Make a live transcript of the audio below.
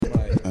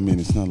mean,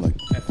 it's not like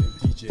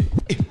DJ.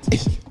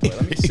 Wait,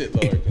 let me sit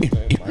lower because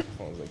my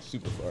microphone's like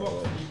super far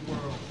away.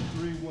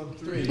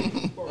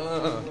 313.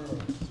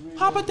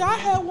 Papa, I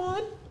had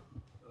one.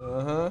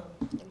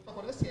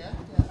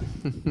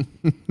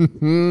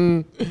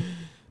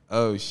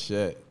 Oh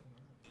shit.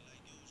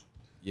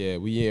 Yeah,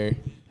 we here.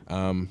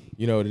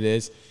 You know what it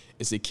is.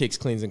 It's the Kicks,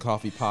 Cleans, and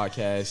Coffee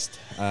podcast,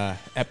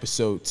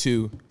 episode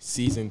 2,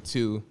 season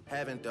 2.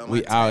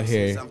 We out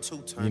here.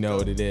 You know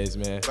what it is,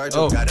 man.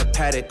 Virgil got a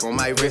paddock on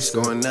my wrist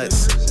going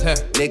nuts.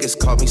 Niggas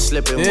caught me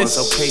slipping once.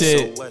 Okay,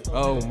 shit. so what?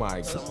 Oh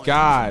my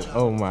god.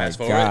 Oh my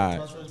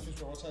god.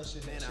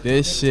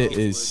 This shit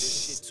is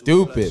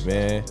stupid,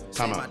 man.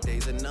 time out.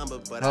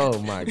 Oh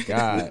my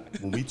god.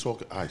 When we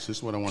talk, all right, so this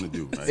is what I want to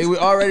do. Right? We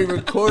already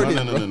recorded.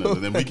 No.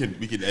 Then we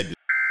can edit.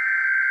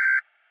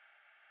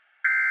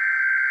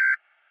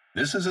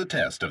 This is a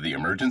test of the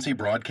emergency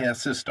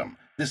broadcast system.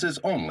 This is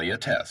only a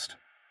test.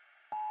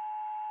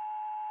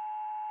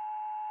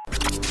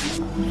 It's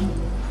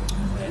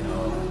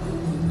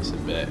a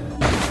bet.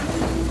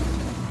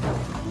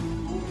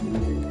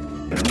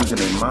 They're losing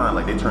their mind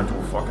like they turn to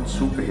a fucking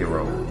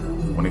superhero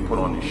when they put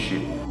on this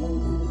shit.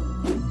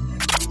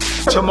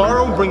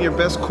 Tomorrow, bring your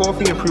best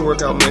coffee and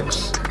pre-workout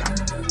mix.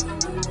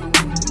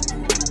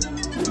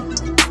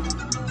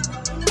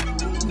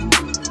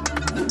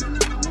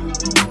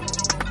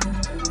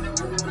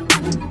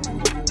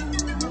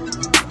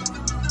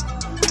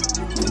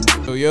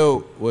 Yo,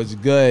 what's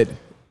good?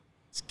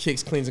 It's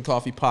Kicks, Cleans, and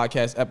Coffee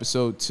podcast,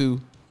 episode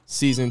 2,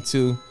 season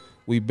 2.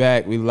 We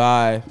back, we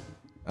live.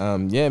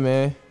 Yeah,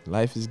 man,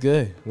 life is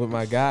good with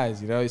my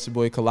guys. You know, it's your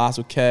boy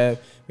Colossal Kev.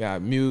 We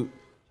got Mute,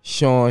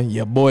 Shaun,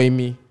 your boy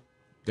me,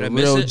 the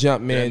real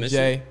Jumpman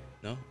Jay.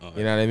 No?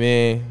 You know what I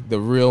mean? The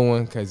real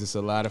one, because there's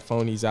a lot of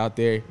phonies out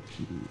there.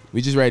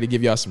 We just ready to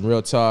give y'all some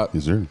real talk.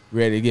 Yes, sir.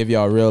 Ready to give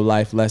y'all real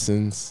life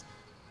lessons.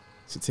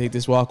 So take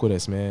this walk with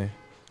us, man.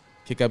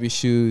 Kick up your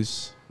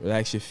shoes,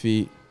 relax your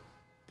feet,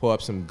 pour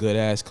up some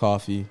good-ass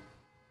coffee.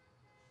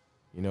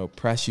 You know,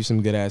 press you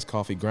some good-ass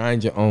coffee.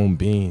 Grind your own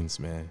beans,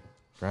 man.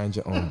 Grind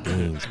your own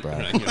beans,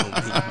 bro.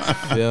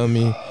 Feel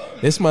me?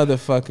 This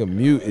motherfucker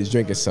Mute is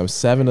drinking some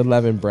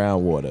 7-Eleven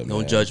brown water, man.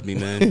 Don't judge me,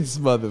 man. This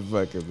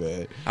motherfucker,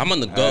 man. I'm on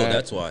the go,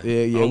 that's why.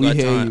 Yeah, we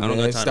hear you, man.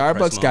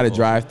 Starbucks got a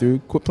drive-through.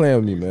 Quit playing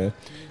with me, man.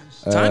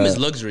 Time is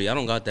luxury. I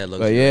don't got that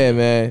luxury. But yeah,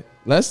 man.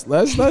 Let's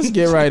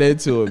get right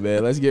into it,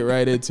 man. Let's get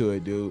right into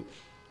it, dude.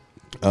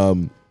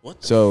 What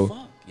the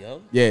fuck,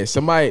 yo? Yeah,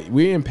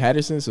 we're in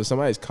Patterson, so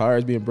somebody's car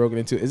is being broken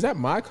into. Is that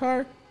my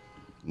car?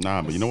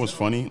 Nah, but you know what's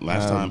funny?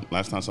 Last time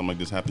something like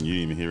this happened, you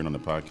didn't even hear it on the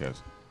podcast.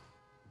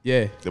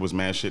 Yeah. There was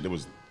mad shit. There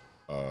was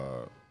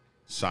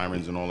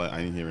sirens and all that. I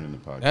didn't hear it in the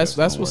podcast.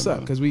 That's what's up,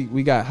 because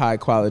we got high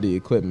quality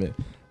equipment.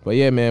 But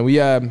yeah, man, we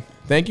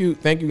thank you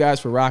guys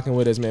for rocking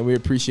with us, man. We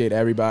appreciate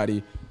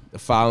everybody. The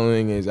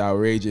following is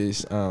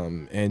outrageous.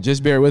 And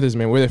just bear with us,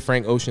 man. We're the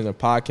Frank Ocean of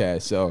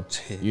podcasts. So,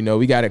 you know,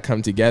 we got to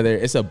come together.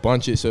 It's a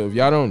bunch of, so if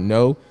y'all don't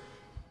know,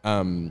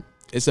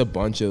 it's a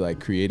bunch of like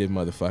creative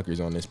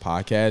motherfuckers on this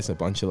podcast, a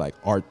bunch of like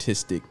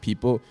artistic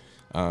people.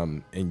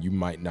 And you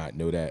might not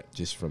know that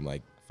just from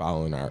like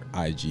following our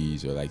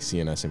IGs or like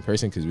seeing us in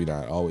person, because we're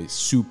not always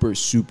super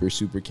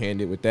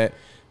candid with that.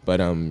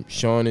 But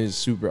Shaun is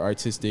super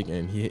artistic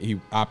and he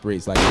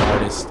operates like an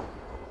artist.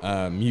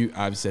 Mute,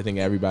 obviously, I think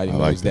everybody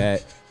knows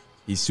that.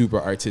 He's super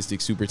artistic,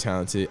 super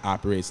talented,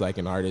 operates like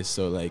an artist.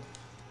 So like,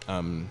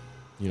 you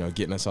know,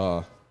 getting us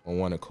all on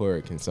one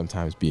accord can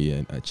sometimes be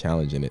a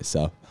challenge in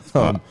itself.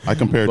 I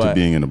compare it to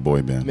being in a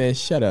boy band. Man,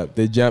 shut up.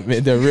 The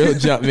real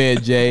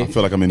Jumpman Jay. I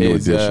feel like I'm in New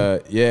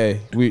Edition. Yeah,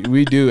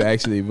 we do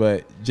actually.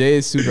 But Jay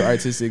is super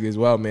artistic as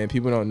well, man.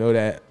 People don't know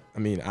that. I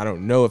mean, I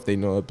don't know if they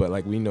know it, but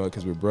like we know it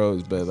because we're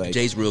bros. But like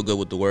Jay's real good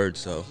with the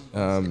words, so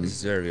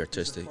he's very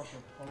artistic.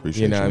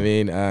 Appreciate you know what I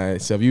mean?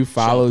 So if you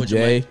follow Shaun,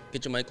 Jay,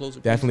 get your mic closer.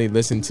 Definitely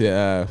listen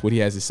to what he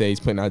has to say. He's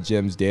putting out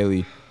gems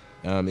daily.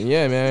 And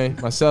yeah, man,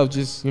 myself,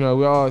 just, you know,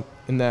 we're all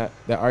in that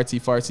artsy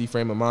fartsy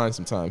frame of mind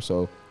sometimes.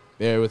 So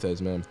bear with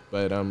us, man.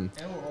 But And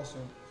we're also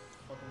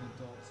fucking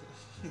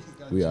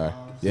adults. we are.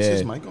 Is Yeah.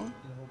 this mic on?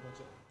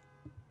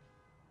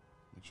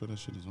 Make sure that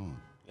shit is on.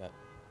 Yeah.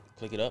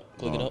 Click it up.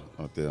 Click it up.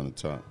 Out there on the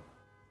top.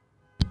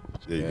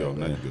 There you go.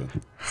 Now you're good.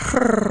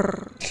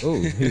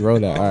 Oh, he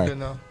rolled that. All right. Good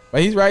now.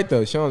 But he's right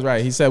though. Shaun's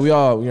right. He said we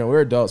all, you know, we're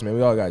adults, man.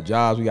 We all got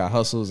jobs, we got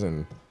hustles,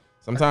 and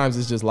sometimes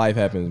it's just life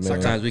happens, man.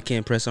 Sometimes we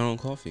can't press our own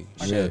coffee.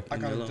 Yeah. I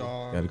got a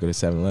dog. Got to go to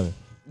 7-Eleven.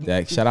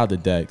 Dex, shout out to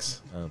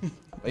Dex.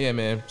 But yeah,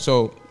 man.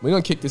 So we're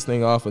gonna kick this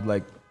thing off with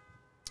like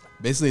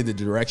basically the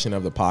direction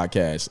of the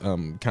podcast.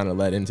 Kind of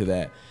led into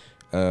that.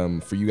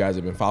 For you guys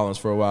that have been following us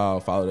for a while,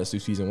 followed us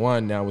through season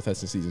 1, now with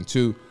us in season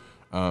 2.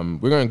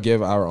 We're gonna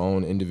give our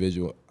own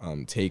individual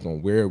take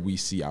on where we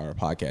see our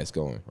podcast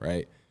going,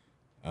 right?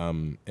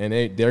 And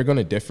they're going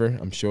to differ,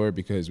 I'm sure,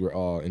 because we're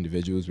all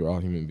individuals. We're all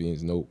human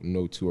beings.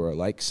 No two are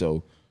alike.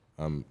 So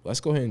let's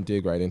go ahead and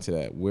dig right into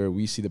that. Where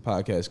we see the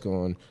podcast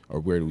going, or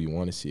where do we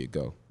want to see it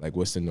go? Like,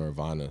 what's the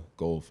Nirvana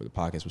goal for the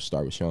podcast? We'll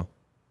start with Shaun.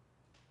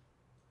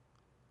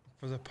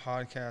 For the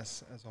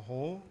podcast as a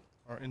whole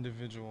or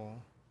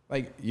individual?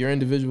 like your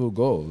individual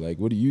goal? Like,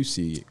 what do you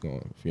see it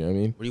going? You know what I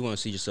mean? Where do you want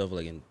to see yourself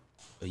like in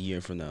a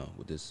year from now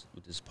with this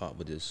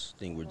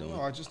thing we're doing?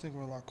 No, I just think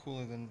we're a lot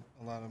cooler than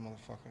a lot of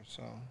motherfuckers.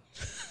 So.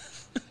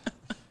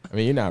 I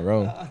mean, you're not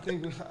wrong. I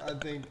think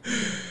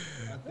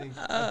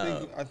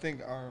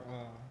our.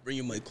 Bring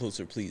your mic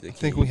closer, please. I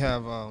think we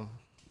have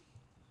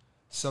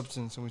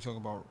substance, and we talk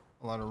about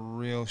a lot of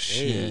real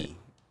shit. Hey,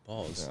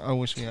 pause. I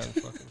wish we had a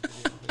fucking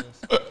video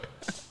for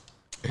this.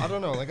 I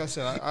don't know. Like I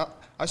said,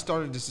 I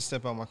started just to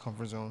step out my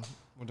comfort zone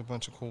with a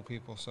bunch of cool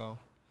people. So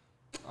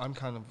I'm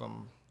kind of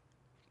I'm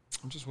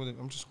just with it.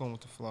 I'm just going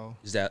with the flow.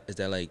 Is that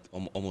like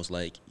almost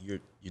like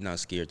you're not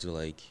scared to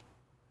like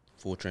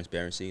full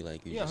transparency?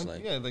 Like you're just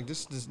like like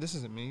this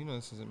isn't me. You know,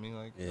 this isn't me.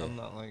 Like I'm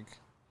not like.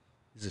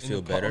 Does it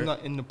feel better? I'm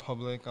not in the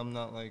public. I'm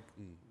not like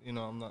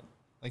I'm not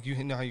like you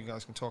know how you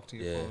guys can talk to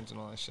your phones and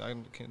all that shit. I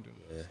can't do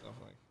that stuff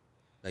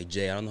like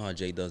Jay. I don't know how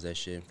Jay does that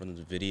shit in front of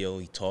the video.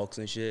 He talks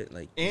and shit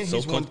like and so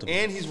he's comfortable.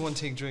 He's one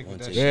take Drake with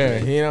that shit.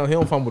 Yeah, he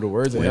don't fumble the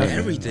words and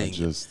everything.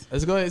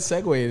 Let's go ahead and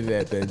segue to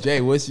that then. Jay,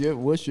 what's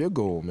your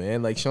goal,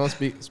 man? Like Shaun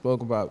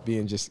spoke about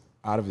being just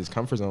out of his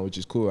comfort zone, which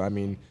is cool. I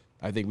mean,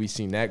 I think we've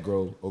seen that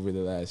grow over the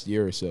last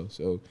year or so.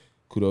 So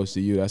kudos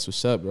to you. That's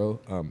what's up, bro.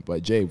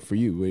 But Jay, for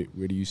you,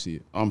 where do you see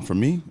it? For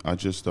me, I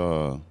just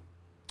I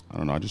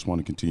don't know. I just want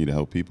to continue to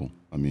help people.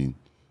 I mean,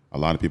 a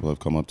lot of people have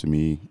come up to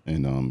me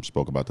and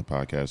spoke about the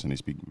podcast, and they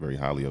speak very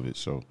highly of it.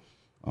 So,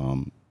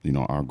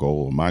 our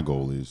goal, or my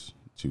goal, is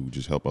to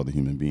just help other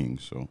human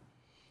beings. So,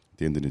 at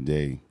the end of the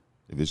day,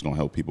 if it's gonna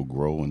help people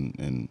grow,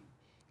 and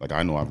like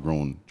I know I've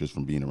grown just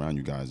from being around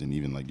you guys, and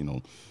even like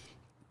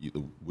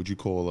would you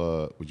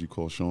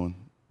call Shaun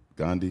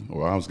Gandhi?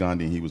 Or I was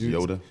Gandhi and he was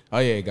Yoda. Oh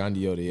yeah,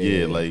 Gandhi Yoda.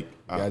 Yeah. Like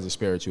you guys are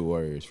spiritual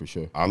warriors for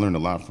sure. I learned a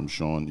lot from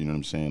Shaun. You know what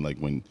I'm saying?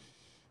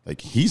 Like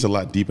he's a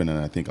lot deeper than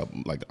I think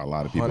like a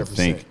lot of people 100%.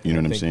 think. You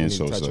know what I'm saying?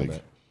 So it's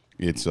like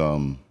it's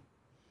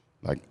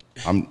like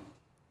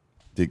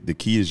the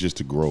key is just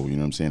to grow. You know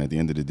what I'm saying? At the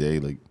end of the day,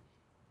 like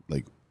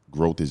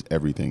growth is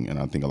everything, and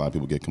I think a lot of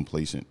people get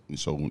complacent. And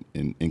so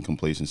in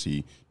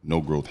complacency, no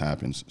growth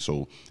happens.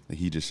 So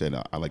he just said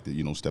I like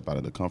to step out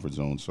of the comfort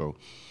zone. So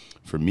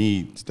for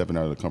me, stepping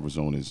out of the comfort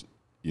zone is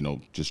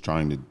just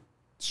trying to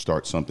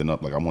start something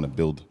up. Like I want to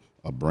build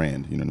a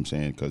brand. You know what I'm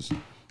saying? Because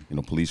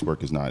police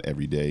work is not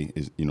every day.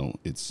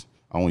 It's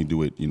I only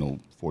do it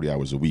 40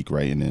 hours a week,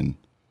 right? And then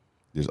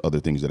there's other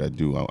things that I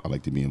do. I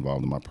like to be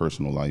involved in my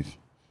personal life,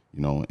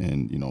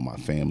 and my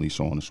family,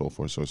 so on and so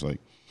forth. So it's like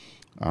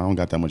I don't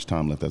got that much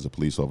time left as a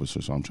police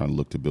officer, so I'm trying to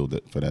look to build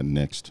it for that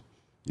next,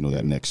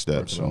 that next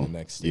step. So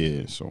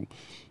yeah, so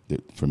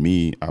for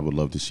me, I would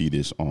love to see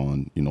this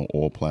on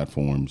all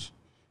platforms.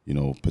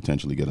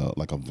 Potentially get a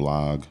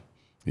vlog,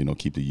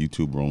 keep the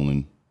YouTube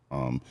rolling,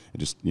 and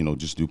just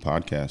do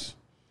podcasts.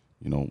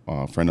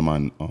 A friend of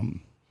mine,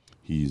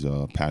 he's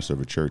a pastor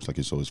of a church.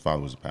 So his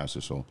father was a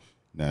pastor, so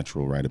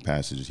natural rite of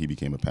passage. He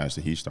became a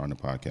pastor. He's starting a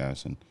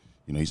podcast, and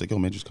he's like, "Yo,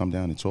 man, just come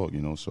down and talk."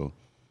 So,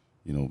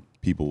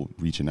 people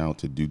reaching out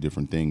to do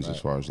different things as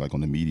far as like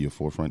on the media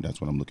forefront.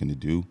 That's what I'm looking to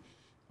do,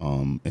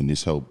 and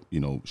this help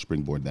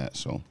springboard that.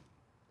 So,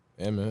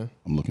 yeah, man,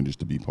 I'm looking just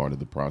to be part of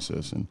the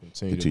process and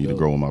continue to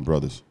grow with my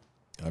brothers.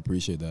 I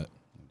appreciate that.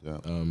 Yeah.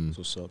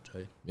 What's up,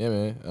 Jay? Yeah,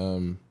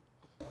 man.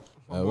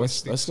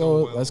 Let's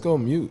go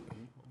mute.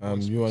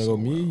 You want to go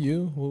me,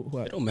 you?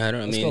 What? It don't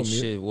matter. I mean,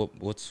 shit.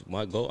 What's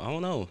my goal? I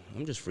don't know.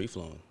 I'm just free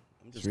flowing.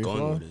 I'm just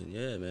going with it.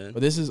 Yeah, man.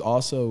 But this is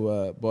also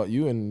about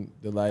you in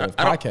the light of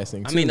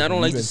podcasting. I mean, I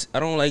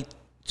don't like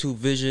to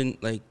vision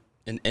like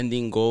an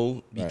ending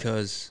goal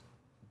because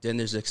then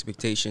there's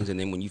expectations, and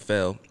then when you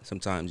fail,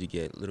 sometimes you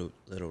get little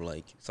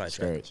like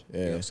sidetracked.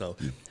 Yeah. So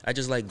I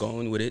just like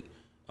going with it,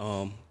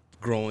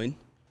 growing.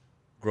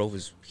 Growth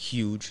is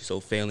huge, so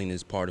failing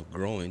is part of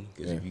growing.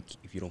 Because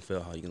if you don't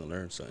fail, how are you gonna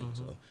learn something?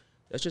 Mm-hmm. So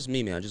that's just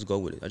me, man. I just go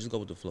with it. I just go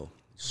with the flow.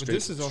 But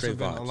this has also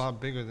been a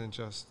lot bigger than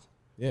just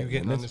you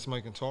getting on this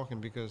mic and talking,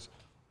 because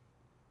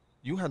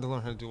you had to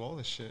learn how to do all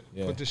this shit.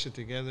 Yeah. Put this shit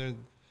together.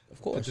 Of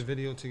course. Put the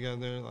video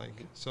together,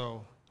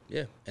 so.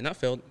 Yeah, and I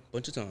failed a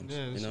bunch of times.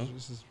 Yeah,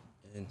 this is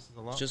a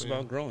lot. It's just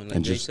about growing, like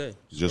and Jay said.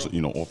 Just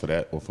off of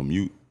that, or from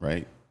mute,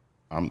 right?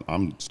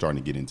 I'm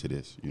starting to get into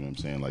this. You know what I'm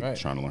saying? Like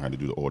trying to learn how to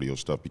do the audio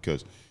stuff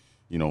because.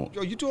 Yo,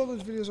 you do all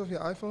those videos off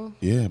your iPhone?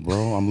 Yeah,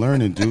 bro. I'm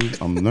learning, dude.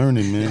 I'm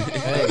learning, man.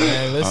 Hey,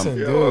 man, listen,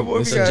 dude.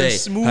 Listen, Jay,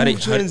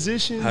 smooth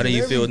transitions. How do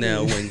you feel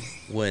now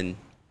when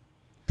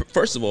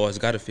first of all, it's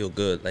got to feel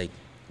good, like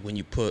when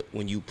you put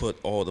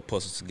all the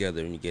puzzles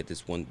together and you get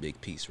this one big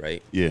piece,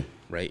 right? Yeah.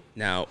 Right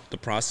now, the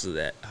process of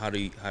that, how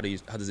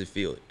does it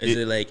feel? Is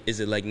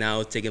it like now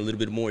it's taking a little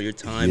bit more of your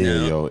time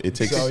now? Yo, it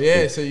takes. So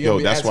you're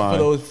gonna be asking for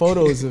those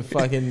photos of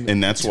fucking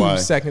and that's 2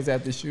 seconds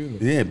after shooting.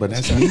 Yeah, but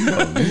that's me. You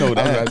know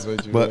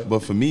that.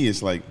 But for me,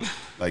 it's like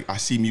I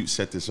see Mute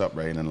set this up,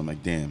 right, and I'm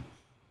like, damn,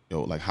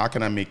 like how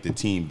can I make the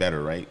team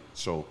better, right?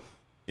 So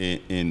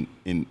in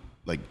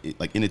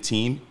a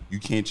team, you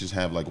can't just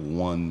have like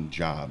one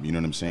job. You know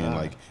what I'm saying?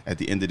 Like at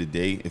the end of the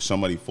day, if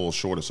somebody falls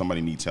short or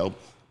somebody needs help,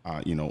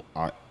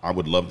 I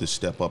would love to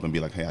step up and be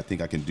like, hey, I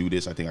think I can do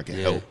this. I think I can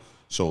help.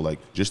 So like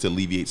just to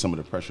alleviate some of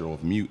the pressure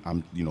off mute,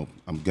 I'm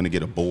gonna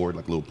get a board,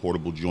 like a little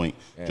portable joint,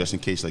 just in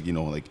case, like,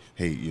 like,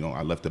 hey,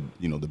 I left the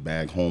the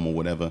bag home or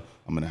whatever.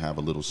 I'm gonna have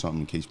a little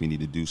something in case we need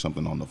to do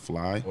something on the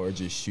fly, or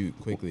just shoot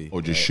quickly,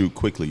 shoot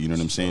quickly. You know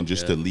what I'm saying?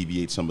 Just to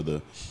alleviate some of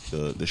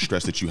the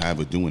stress that you have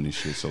with doing this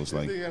shit. So it's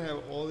like, you gotta have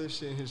all this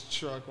shit in his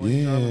truck while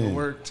he's driving to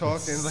work,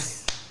 talking like.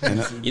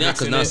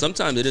 Because now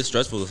sometimes it is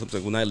stressful.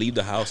 Sometimes when I leave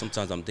the house,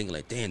 sometimes I'm thinking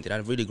like, damn, did I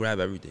really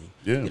grab everything?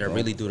 Yeah, did I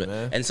really do that?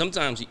 Man. And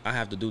sometimes I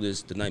have to do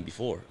this the night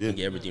before and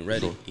get everything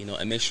ready,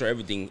 and make sure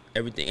everything.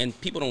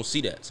 And people don't see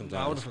that sometimes.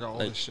 I would have forgot all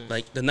this shit.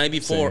 Like the night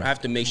before, I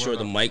have to make sure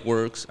the mic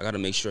works. I got to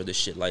make sure this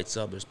shit lights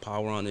up. There's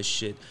power on this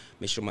shit.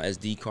 Make sure my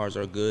SD cards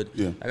are good.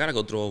 Yeah. I gotta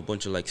go through a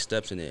bunch of like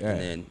steps in it, and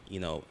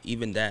then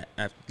even that,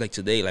 like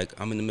today, like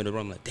I'm in the middle of the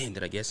room, like, damn,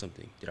 did I get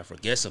something? Did I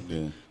forget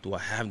something? Yeah. Do I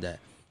have that?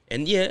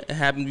 And yeah, it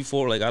happened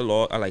before. Like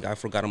I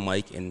forgot a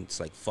mic, and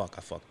it's like, fuck,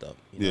 I fucked up.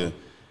 You know?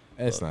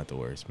 That's not the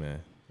worst, man.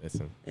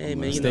 Hey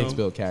man, mistakes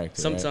build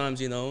character. Sometimes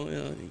right?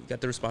 you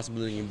got the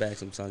responsibility in your back.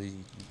 Sometimes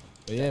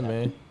But yeah,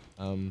 man.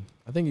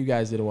 I think you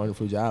guys did a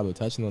wonderful job of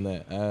touching on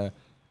that.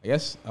 I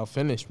guess I'll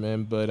finish,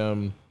 man. But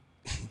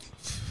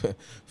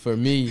for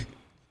me,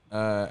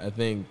 I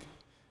think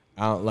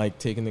I don't like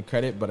taking the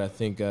credit, but I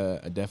think I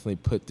definitely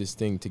put this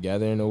thing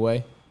together in a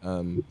way.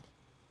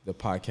 The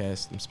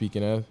podcast I'm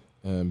speaking of.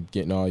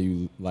 Getting all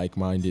you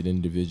like-minded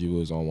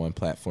individuals on one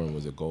platform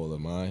was a goal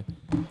of mine,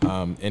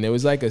 and it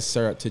was like a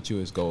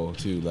surreptitious goal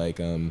too.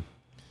 Like,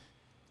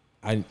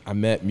 I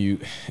met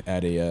Mute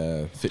at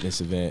a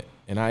fitness event,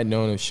 and I had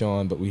known of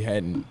Shaun, but we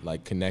hadn't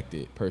like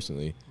connected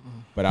personally.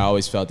 But I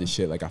always felt this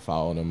shit. Like I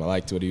followed him. I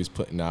liked what he was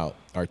putting out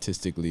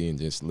artistically and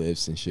just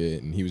lifts and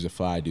shit. And he was a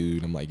fly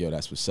dude. I'm like, yo,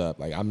 that's what's up.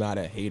 Like I'm not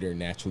a hater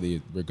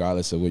naturally,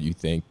 regardless of what you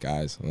think,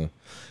 guys.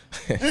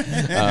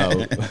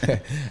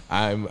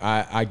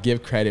 I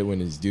give credit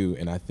when it's due,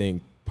 and I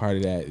think part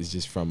of that is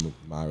just from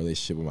my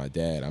relationship with my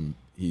dad.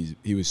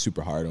 He was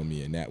super hard on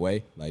me in that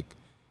way. Like,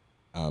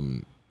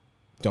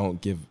 don't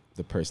give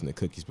the person the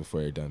cookies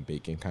before they're done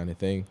baking, kind of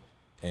thing.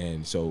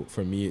 And so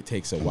for me, it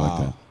takes a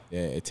while.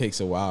 Yeah, it takes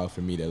a while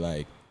for me to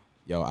like,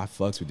 yo, I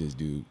fucks with this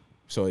dude.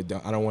 So I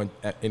don't want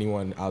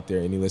anyone out there,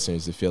 any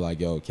listeners, to feel like,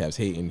 yo, Kev's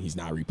hating, he's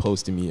not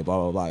reposting me, blah,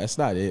 blah, blah. That's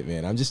not it,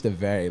 man. I'm just a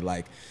very,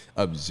 like,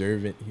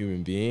 observant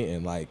human being,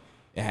 and, like,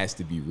 it has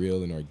to be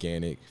real and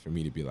organic for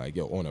me to be like,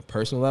 yo, on a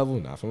personal level,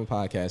 not from a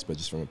podcast, but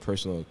just from a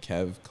personal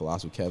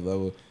Colossal Kev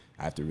level,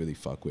 I have to really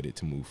fuck with it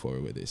to move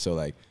forward with it. So,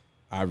 like,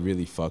 I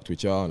really fucked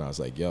with y'all, and I was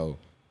like, yo,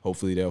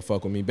 hopefully they'll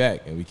fuck with me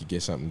back, and we could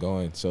get something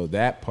going. So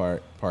that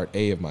part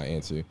A of my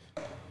answer,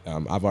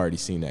 I've already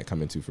seen that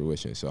come into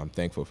fruition, so I'm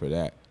thankful for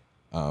that.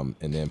 And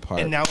then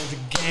and now it's a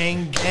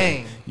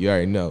gang. You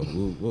already know.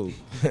 Woo, woo.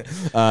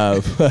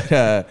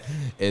 And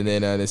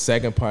then the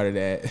second part of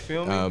that,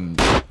 feel me?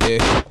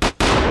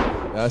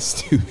 That's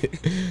stupid.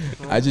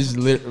 I just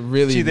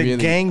really, it's either really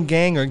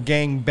gang or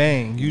gang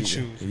bang. You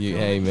choose.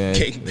 Hey man,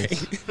 gang bang.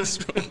 What's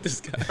wrong with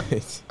this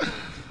guy?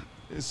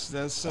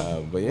 That's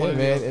but yeah,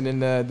 man. And then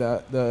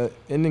the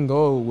ending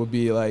goal would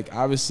be like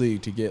obviously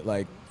to get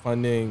like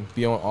funding,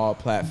 be on all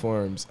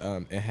platforms,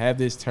 and have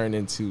this turn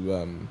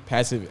into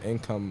passive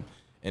income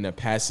and a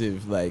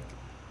passive and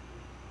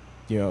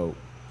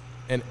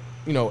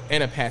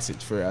a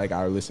passage for like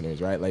our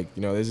listeners, right? Like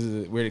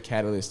we're the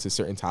catalyst to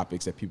certain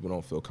topics that people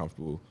don't feel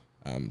comfortable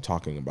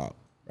talking about,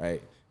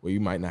 right? Where you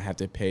might not have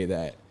to pay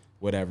that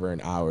whatever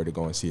an hour to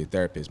go and see a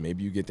therapist.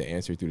 Maybe you get the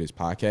answer through this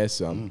podcast.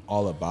 So I'm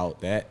all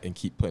about that and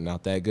keep putting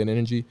out that good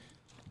energy.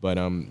 But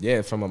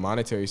yeah, from a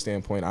monetary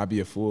standpoint, I'd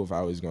be a fool if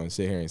I was going to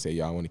sit here and say,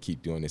 yo, I want to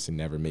keep doing this and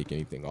never make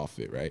anything off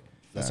it, right?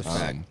 That's a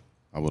fact.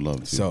 I would love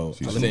to. So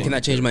can I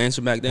change my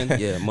answer back then?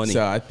 Yeah, money.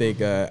 So I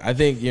think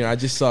I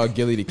just saw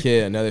Gilly the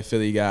Kid, another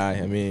Philly guy.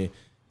 I mean,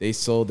 they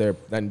sold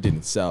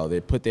didn't sell. They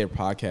put their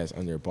podcast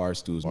under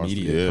Barstool's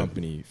media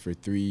company for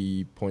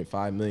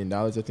 $3.5 million.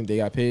 I think they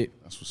got paid.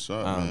 That's what's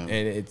up, man.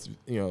 And it's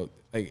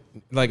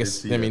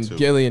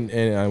Gilly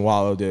and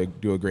Wallow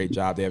do a great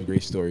job. They have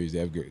great stories. They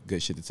have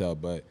good shit to tell.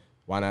 But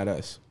why not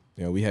us?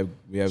 We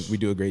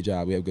do a great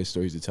job. We have good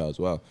stories to tell as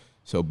well.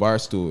 So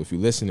Barstool, if you're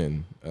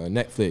listening,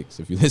 Netflix,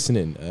 if you're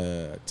listening,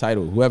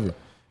 Tidal, whoever,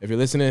 if you're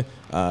listening,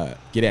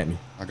 get at me.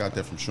 I got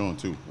that from Shaun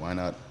too. Why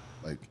not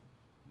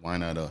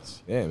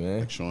us? Yeah, man.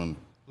 Like Shaun,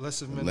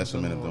 less of men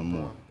have done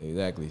more.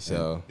 Exactly.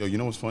 So yo, you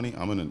know what's funny?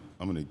 I'm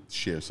gonna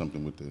share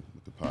something with the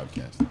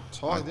podcast. It's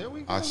hard. There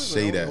we go. I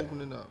say that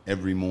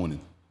every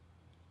morning,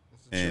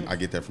 and I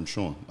get that from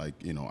Shaun. Like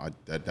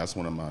that's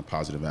one of my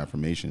positive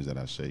affirmations that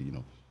I say.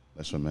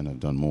 Lesser men have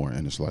done more,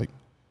 and it's like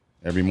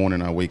every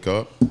morning I wake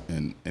up,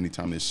 and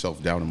anytime there's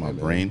self-doubt in my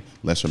brain,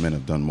 lesser men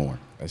have done more.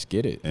 Let's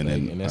get it.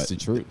 And that's the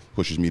truth. It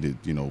pushes me to,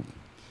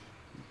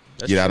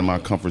 get out of my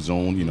comfort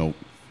zone,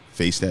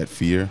 face that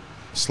fear,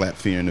 slap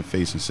fear in the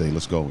face and say,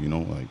 let's go,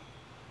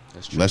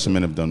 That's true. Lesser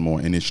men have done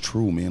more. And it's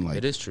true, man. Like,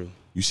 it is true.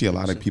 You see a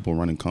lot of people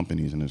running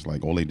companies, and it's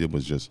like all they did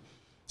was just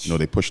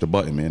they pushed the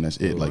button, man. That's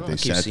it. Like they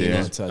sat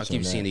there. I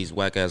keep seeing these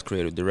whack ass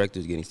creative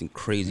directors getting some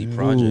crazy Ooh,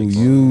 projects.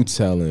 you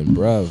telling,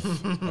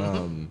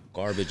 bruv.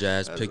 Garbage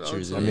ass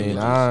pictures. I and mean,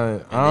 images, I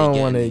and don't they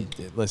want getting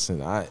to it. listen.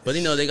 But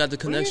they got the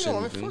connection.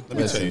 What do you know? Let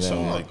me tell you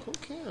something. Like, Who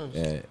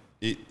cares?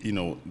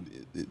 Yeah,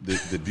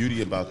 the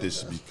beauty about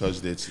this,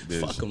 because there's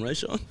Fuck them, right,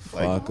 Shaun?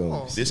 fuck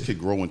 'em. this could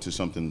grow into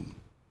something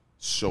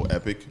so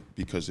epic,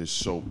 because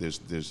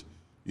there's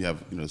you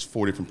have there's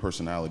 4 different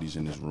personalities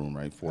in this room,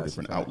 right? 4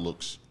 different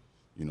outlooks,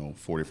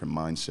 4 different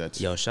mindsets.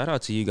 Yo, shout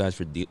out to you guys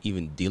for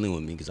even dealing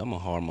with me, because I'm a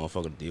hard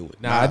motherfucker to deal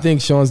with. Nah, I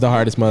think Sean's the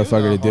hardest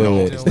motherfucker to deal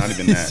No, with. it's not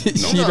even that. No.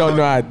 She don't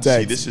know how to text.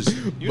 See, this is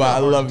but I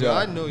love y'all.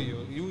 y'all. I know you.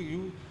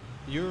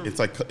 You're. it's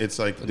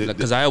like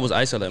Because I always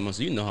isolate myself.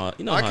 You know how I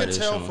it can is,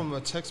 tell Shaun. from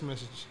a text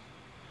message.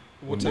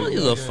 No,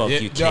 you the fuck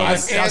you Yo, I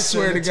can't.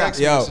 swear to God,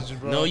 yo,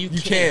 No, you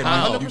you can't. can,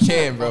 How? you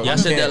can, bro. Y'all You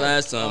said can. that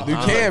last time. You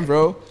can,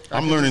 bro.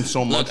 I'm learning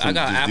so much. Look, I from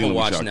got just Apple dealing with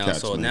Watch y'all now,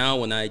 cats, so man. now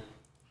when I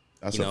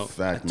That's you a know,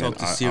 fact, I man. talk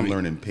to Siri. I'm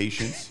learning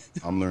patience.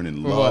 I'm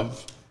learning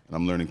love, and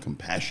I'm learning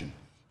compassion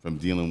from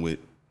dealing with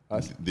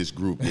this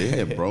group.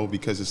 Yeah, bro.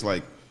 Because it's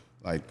like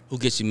who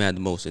gets you mad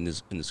the most in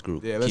this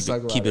group? Yeah, let's talk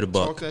about keep it a it.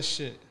 buck. Talk that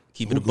shit.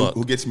 Keep it a buck.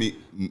 who gets me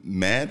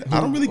mad? I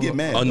don't really get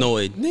mad.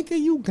 Annoyed. Nigga,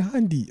 you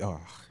Gandhi. Oh.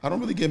 I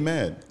don't really get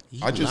mad.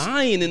 He's I just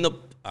lying in the.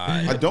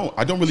 I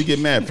don't really get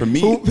mad. For Who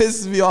me,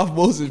 pisses me off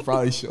most is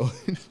probably Sean.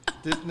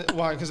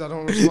 Why? Because I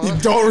don't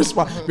respond. Don't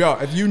respond. Yo,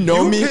 if you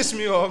know You me, piss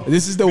me off.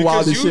 this is the because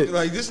wildest you, shit.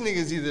 Like this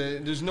nigga's either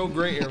there's no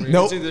gray area.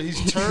 Nope. It's either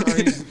he's turned or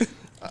he's.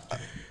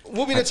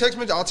 We'll be in a text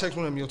message. I'll text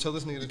one of them. You'll tell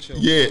this nigga to chill.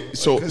 yeah.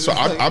 So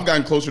Like, I've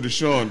gotten closer to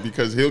Sean,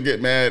 because he'll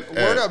get mad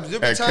Word up. at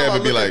Every time Kev I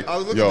and be look like, at- I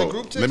look at "Yo, the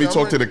group text, let me I'm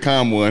talk to the ready-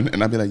 calm one,"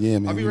 and I'll be like, "Yeah,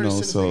 man, I'll be ready to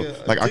so send this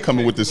nigga a like I dick come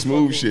in pic with the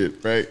smooth fucking-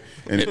 shit, right?"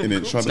 And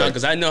then Sean be No, like,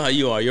 because I know how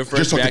you are. Your Just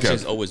first talk to reaction Kev.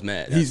 is always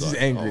mad. He's That's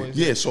just why. angry. Always.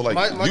 "Yeah." So like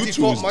my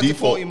YouTube's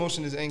default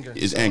emotion is anger.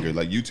 is anger.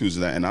 Like YouTube's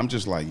that, and I'm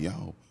just like,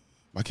 "Yo,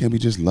 why can't we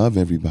just love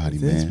everybody,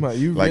 This man?" my,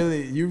 you Like,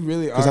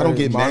 really are. because I don't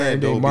get modern mad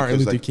day though. Martin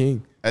Because Luther like,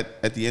 King.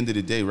 at the end of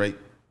the day, right?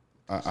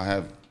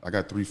 I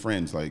got 3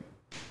 friends. Like,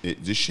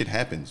 this shit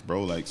happens,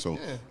 bro. Like, so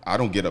I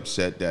don't get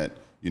upset that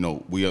we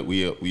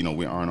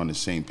aren't on the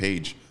same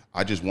page.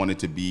 I just want it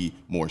to be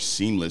more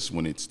seamless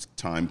when it's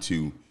time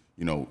to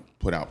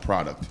put out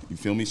product. You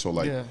feel me? So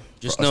like, Yeah.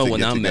 Just for us know to when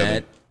get I'm together-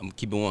 mad, I'm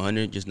keeping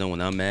 100. Just know when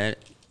I'm mad,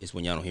 it's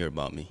when y'all don't hear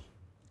about me.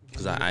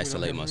 Because I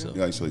isolate myself.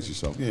 You isolate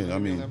yourself. Yeah, I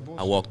mean,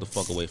 I walk the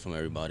fuck away from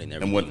everybody and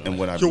and everything.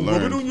 what I've Yo, rub it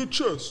learned. on your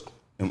chest.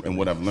 And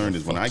what I've learned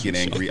is when I get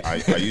angry, I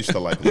used to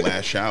like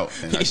lash out.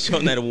 And He's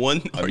showing that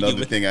one another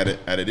argument. thing out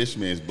of this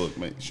man's book,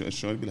 man,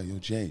 Sean be like, "Yo,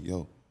 Jay,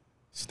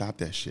 stop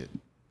that shit.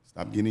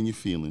 Stop getting your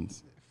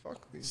feelings.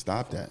 Fuck these.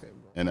 Stop that."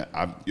 And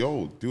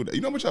dude,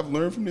 you know how much I've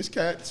learned from this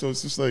cat? So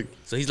it's just like,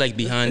 So he's like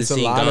behind It's the a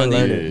scene lot of Gandhi.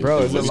 learning,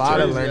 bro. It's a It's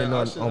lot of crazy. learning I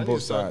on need both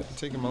to start sides.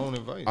 taking my own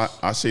advice.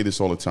 I say this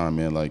all the time,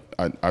 man. Like,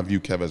 I view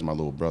Kev as my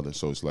little brother.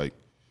 So it's like,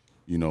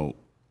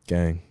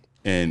 Gang.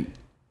 and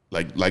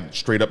like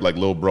straight up like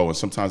little bro. And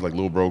sometimes like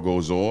little bro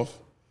goes off,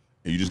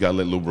 and you just gotta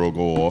let little bro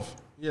go off.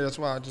 yeah, that's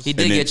why I just. He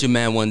did And then- get you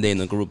mad one day in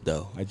the group,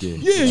 though. I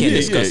did. Yeah, Can't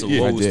discuss what I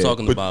we was did.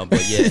 talking about,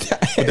 but yeah.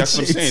 But that's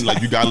what I'm saying.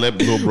 Like, you gotta let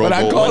little bro But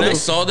I go called When off. I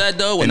saw that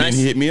though, when And I then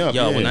he hit me up,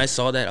 yo, when yeah. I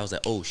saw that, I was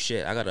like, oh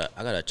shit, I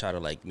gotta try to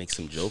like make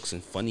some jokes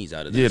and funnies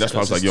out of this. Yeah, that's why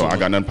I was like, yo, I got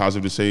nothing. nothing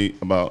positive to say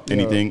about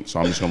anything, so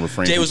I'm just gonna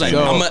refrain. Jay from was like,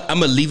 saying I'm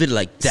gonna leave it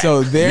like that.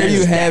 So there Yes.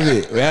 you have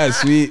it.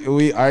 Yes,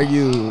 we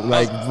argue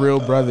like real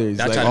brothers.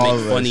 I like try to all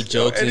make of funny us.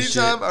 jokes and shit.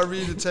 Anytime I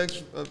read a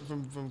text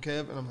from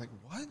Kev, and I'm like,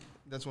 what?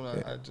 That's when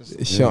I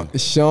just.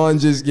 Sean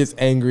just gets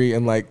angry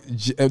and like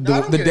I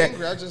don't get day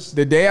angry, I just-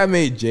 the day I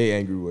made Jay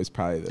angry was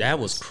probably That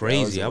was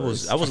crazy. the I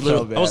was worst. I was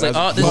felt little. I was bad. like,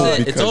 I oh, was this is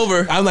it. It's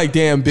over. I'm like,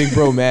 damn, big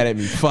bro mad at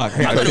me. Fuck.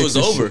 I thought it was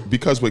over.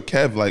 because with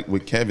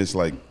Kev, it's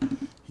like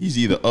he's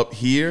either up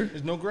here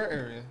There's no gray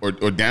area.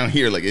 or down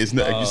here. Like, it's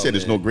not, like you said,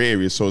 there's no man. gray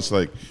area. So it's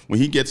like when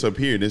he gets up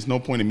here, there's no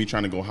point in me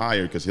trying to go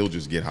higher because he'll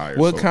just get higher.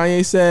 What so.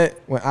 Kanye said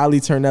when Ali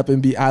turned up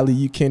and be Ali,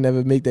 you can't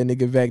never make that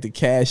nigga back to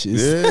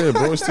cashes. Yeah,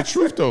 bro, it's the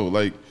truth though.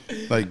 Like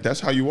that's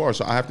how you are.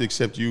 So I have to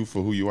accept you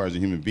for who you are as a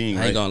human being. I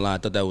Right? ain't gonna lie. I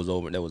thought that was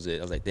over. That was it.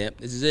 I was like, damn,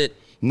 this is it.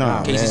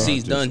 Nah,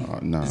 KCC's man,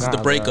 done. nah. This is the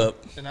Nah,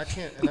 breakup. And I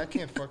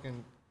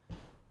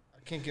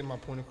can't get my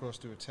point across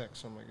through a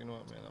text. So I'm like, you know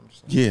what, man? I'm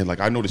just like, Yeah, like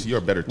I noticed you're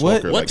a better What?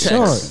 talker. What like,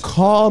 text? Sean,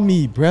 call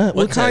me, bruh.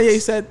 What Kanye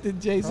text? said to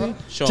Jay-Z?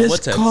 Sean, Just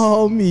what text?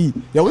 call me.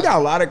 Yo, we got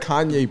a lot of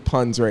Kanye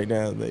puns right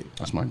now. Like,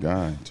 That's my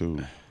guy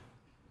too.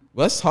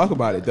 let's talk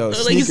about it though.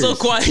 Like he's so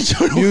Sneakers,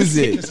 quiet.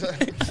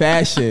 music,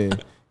 fashion,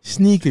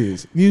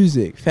 sneakers,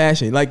 music,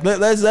 fashion. Like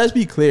let's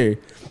be clear.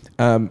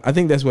 I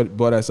think that's what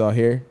brought us all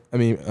here. I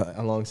mean,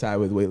 alongside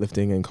with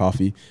weightlifting and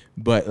coffee,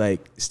 but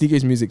like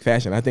sneakers, music,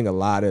 fashion. I think a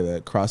lot of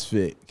the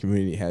CrossFit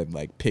community had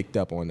like picked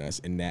up on us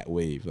in that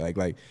wave. Like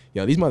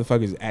yo, these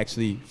motherfuckers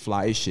actually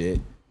fly as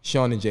shit.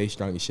 Sean and Jay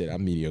strong as shit.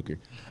 I'm mediocre.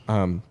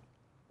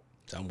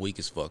 I'm weak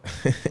as fuck.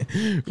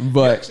 I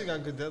But actually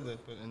got good deadlift,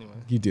 but anyway.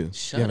 you do.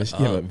 Shut You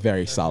have a up.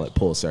 very solid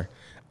pull, sir.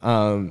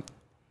 And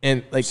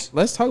like,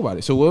 let's talk about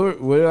it. So,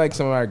 what are like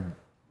some of our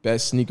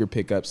best sneaker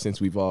pickups since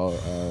we've all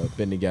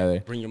been together?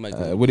 Bring your mic.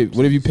 What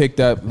have you picked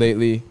up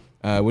lately?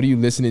 What are you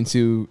listening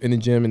to in the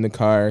gym, in the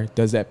car?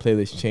 Does that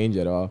playlist change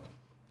at all?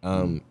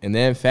 And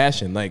then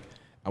fashion. Like,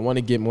 I want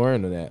to get more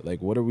into that.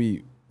 Like, what are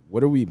we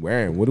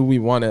wearing? What do we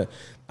want to?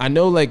 I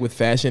know, like, with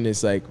fashion,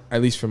 it's like,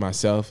 at least for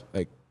myself,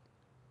 like,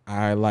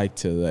 I like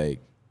to like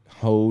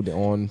hold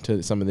on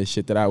to some of the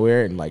shit that I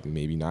wear and like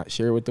maybe not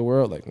share with the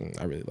world. Like,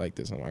 I really like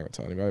this. I'm not gonna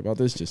tell anybody about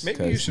this. Just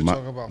maybe you should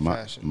talk about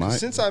fashion. my-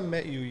 Since I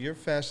met you, your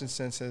fashion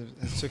sense has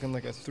taken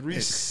like a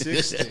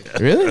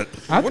 360. Really?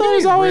 I thought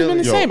it's always been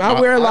the Yo, same.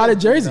 I wear a lot of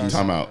jerseys.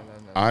 Time out.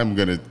 I'm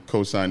gonna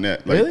co-sign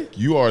that. Like, Really?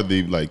 You are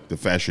the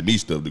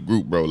fashionista of the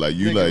group, bro. Like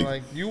you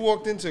Like you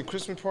walked into a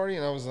Christmas party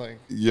and I was like,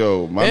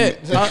 yo, my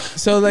Yeah,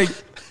 so like,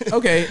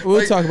 okay, we'll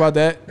Like, talk about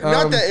that.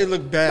 not that it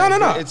looked bad. no.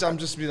 but I'm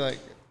just be like,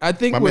 I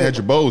think my man had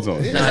your bows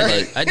on. Nah,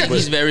 I think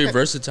he's very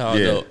versatile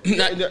Yeah.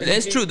 though.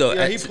 That's true though.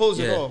 Yeah, he pulls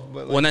it off.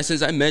 But like,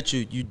 Since I met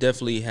you, you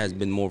definitely has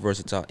been more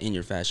versatile in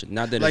your fashion.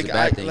 Not that Like, it's a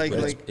bad I- thing, like-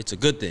 but like- it's a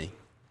good thing.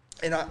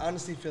 and I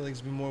honestly feel like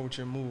it's been more with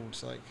your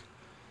moods, like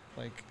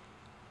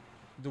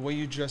the way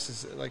you dress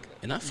is like.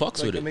 And I fucks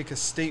like with it. Make a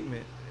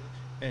statement,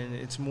 and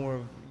it's more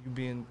of you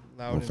being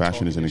loud. Well, and fashion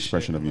talking is an your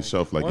expression shit, of and,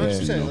 yourself, like,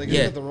 100%, you know. like Yeah.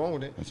 there's nothing wrong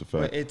with it. That's a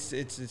fact. But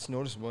it's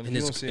noticeable, and, And,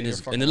 if you don't see it, you're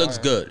fucking and it looks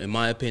lying. good. In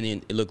my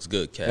opinion, it looks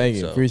good, Kat. Thank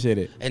you. Appreciate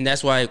it. And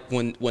that's why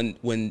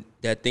when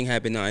that thing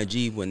happened on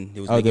IG, when it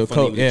was Oh, making the fun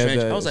of coat, you with yeah, the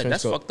trench, the I was like, trench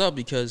that's coat. fucked up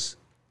because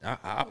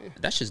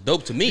that's just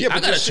dope to me. Yeah, I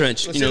but got a this trench.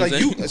 shit- You know what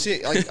like I'm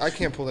saying? see, I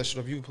can't pull that shit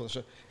off. You can pull that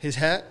shit off. His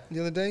hat the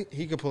other day,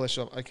 he could pull that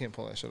shit off. I can't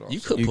pull that shit off. You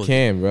could You pull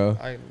can, bro.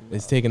 I-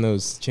 It's taking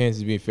those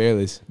chances being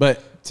fearless.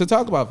 But to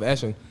talk about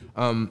fashion,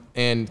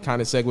 and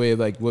kind of segue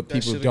like what That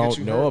people shit'll get don't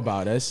you know hurt.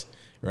 about us,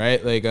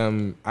 right? Like,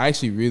 I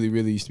actually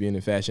really used to be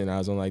into fashion. I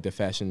was on like the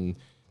fashion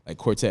like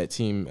quartet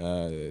team,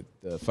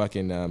 the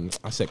fucking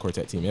I said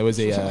quartet team. It was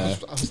a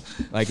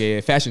like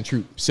a fashion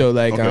troupe. So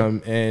like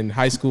in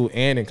high school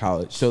and in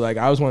college. So like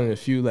I was one of the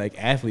few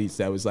like athletes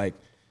that was like,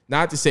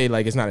 not to say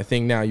like it's not a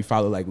thing now. You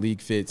follow like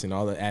league fits and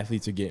all the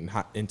athletes are getting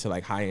into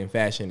like high end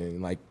fashion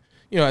and like,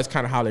 you know, that's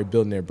kind of how they're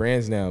building their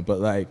brands now. But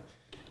like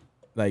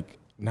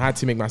not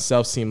to make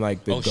myself seem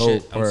like the Oh,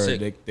 GOAT shit, I'm or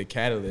sick. the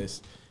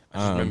catalyst. I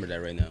just remember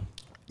that right now.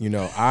 You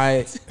know,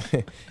 I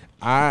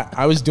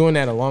was doing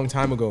that a long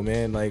time ago,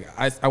 man. Like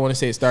I want to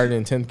say it started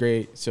in 10th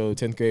grade. So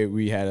 10th grade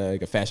we had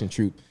like a fashion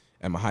troupe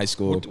at my high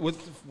school. What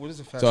is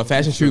a fashion? So a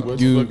fashion troupe, What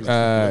you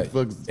the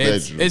fuck is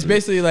it's fashion?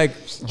 basically like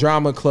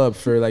drama club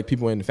for like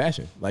people into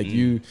fashion. Like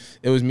it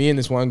was me and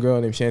this one girl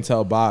named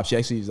Chantel Bob. She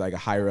actually is like a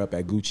higher up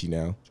at Gucci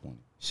now.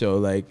 So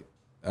like,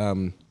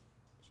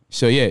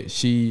 so yeah,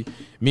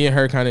 me and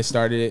her kind of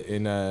started it,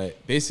 and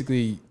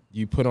basically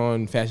you put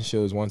on fashion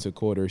shows once a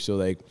quarter, so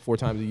like 4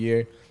 times a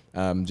year,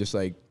 just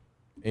like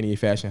any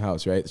fashion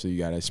house, right? So you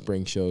got a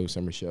spring show,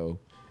 summer show.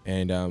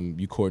 And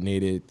you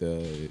coordinated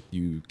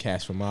you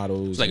cast for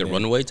models. It's like a and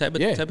then- runway type of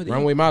yeah, thing.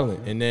 runway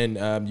modeling, and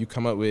then you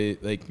come up with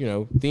like, you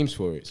know, themes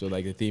for it. So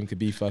like the theme could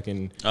be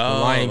fucking the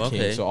Oh, Lion King.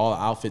 okay. So all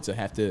the outfits will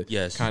have to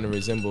Yes. kind of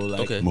resemble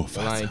like Okay. the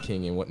Lion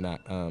King and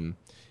whatnot.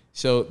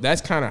 So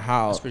that's kind of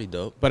how. That's pretty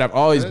dope. But I've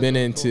always been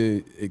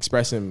into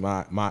expressing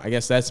my. I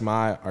guess that's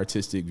my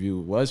artistic view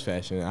was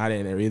fashion. I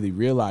didn't really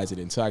realize it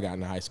until I got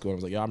into high school. I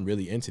was like, yo, I'm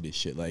really into this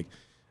shit. Like,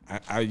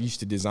 I used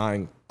to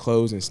design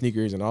clothes and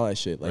sneakers and all that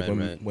shit. Like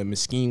when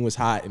Mesquite was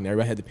hot and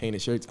everybody had the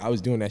painted shirts, I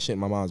was doing that shit in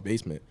my mom's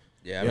basement.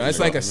 Yeah, you know, that's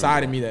like a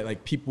side of me that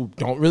like people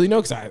don't really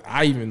know because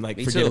I even like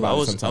Me forget too. about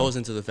it I sometimes. was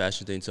into the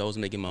fashion thing, so I was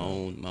making my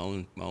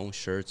own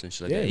shirts and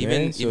shit like Yeah, that.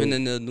 Even man, so- even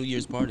in the New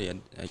Year's party,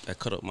 I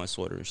cut up my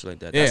sweater and shit like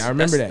that. Yeah, I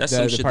remember that. That's the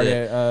some shit party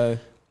that at,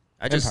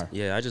 I just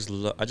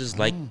Empire. I just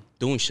like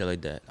doing shit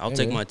like that. I'll Yeah,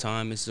 take man. my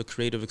time. It's a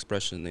creative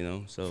expression, you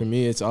know. So For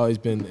me, it's always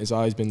been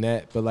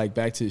that. But like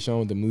back to Shaun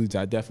with the moods,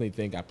 I definitely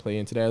think I play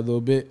into that a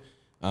little bit,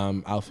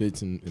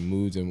 outfits and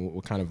moods and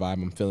what kind of vibe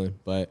I'm feeling.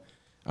 But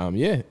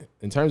yeah,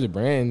 in terms of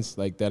brands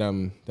like that,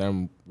 I'm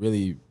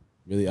really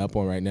up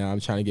on right now. I'm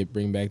trying to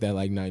bring back that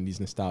like '90s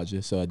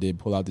nostalgia. So I did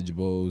pull out the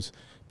Jabos,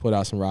 pulled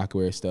out some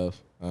Rockwear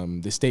stuff.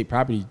 The State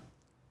Property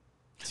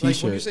Like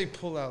T-shirt. when you say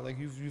pull out, like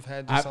you've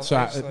had this.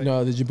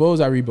 No, the Jabos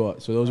I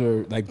rebought. So those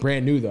were like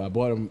brand new though. I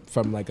bought them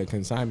from like a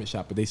consignment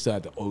shop, but they still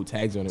had the old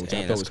tags on it, which I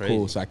Damn, thought was that's cool.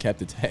 crazy. So I kept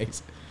the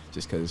tags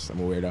just because I'm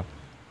a weirdo.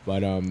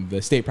 But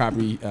the State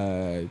Property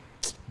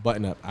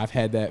button up, I've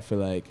had that for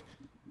like,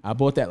 I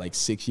bought that like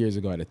 6 years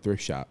ago at a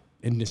thrift shop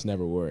and just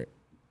never wore it.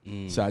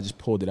 So I just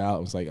pulled it out. I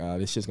was like,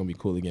 this shit's gonna be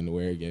cool again to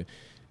wear again.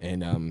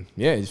 And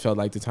yeah, it felt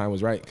like the time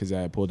was right because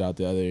I pulled out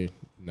the other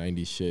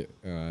 90s shit.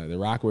 The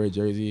Rockwear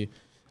jersey,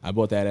 I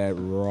bought that at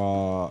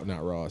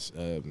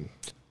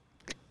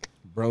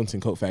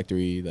Burlington Coat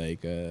Factory,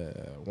 like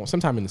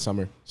sometime in the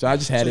summer. So I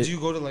just had it. Do you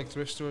go to like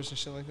thrift stores and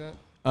shit like that?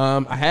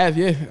 I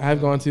have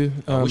gone to.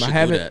 we should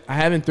do that. I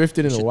haven't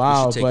thrifted in a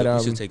while, we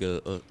but should take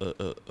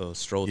a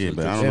stroll. Yeah, to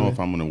but the I thrift don't know man. if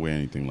I'm gonna wear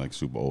anything like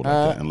super old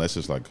like that, unless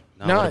it's like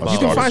no, what you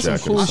can about- find some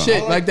jacket cool or something.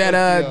 shit I like like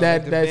that. the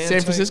That band San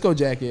type. Francisco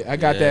jacket. I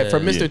got that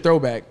from Mr. Yeah.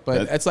 Throwback, but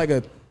That- that's like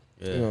a.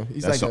 You know,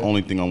 he's that's like the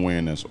only thing I'm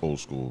wearing that's old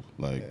school.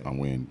 Like I'm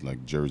wearing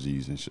like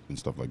jerseys and shit and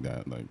stuff like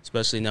that. Like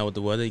Especially now with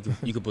the weather,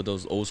 you can put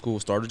those old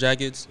school starter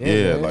jackets.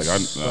 yeah, man. like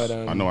But,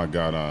 I know I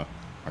got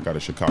a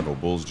Chicago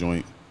Bulls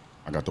joint.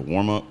 I got the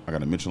warm up. I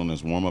got a Mitchell and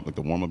this warm up, like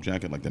the warm up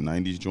jacket, like the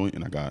 '90s joint,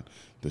 and I got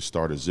the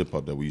starter zip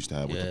up that we used to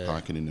have with the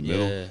pocket in the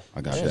middle.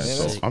 I got that. man,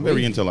 So that's I'm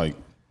very into like,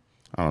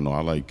 I don't know.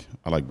 I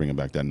like bringing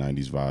back that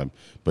 '90s vibe,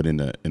 but in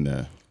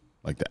the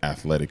like the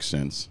athletic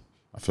sense,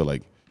 I feel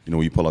like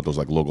when you pull out those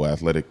like logo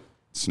athletic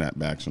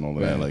snapbacks and all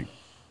of that, like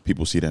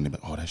people see that and they're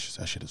like, oh, that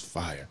shit is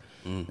fire,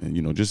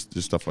 and just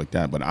stuff like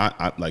that. But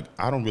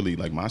I don't really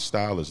like my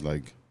style is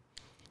like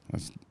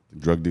that's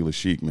drug dealer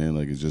chic, man.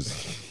 Like it's just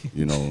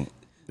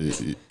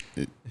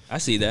I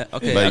see that.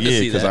 Okay, like, I can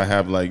see because that. I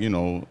have like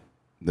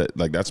that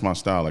like that's my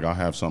style. Like I'll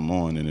have something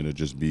on and it'll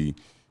just be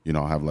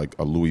I'll have like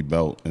a Louis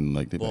belt and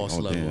like they be like, Boss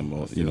oh level. damn,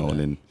 well, I feel and that.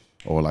 then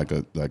or like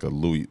a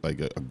Louis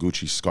like a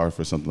Gucci scarf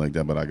or something like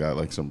that. But I got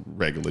like some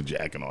regular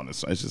jacket on it.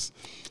 So it's just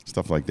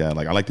stuff like that.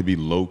 Like I like to be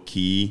low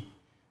key,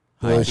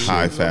 like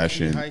high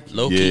fashion,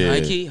 Low key,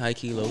 yeah. high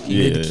key, low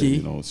key. Yeah,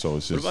 Mid-key. so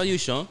it's just. What about you,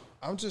 Shaun?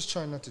 I'm just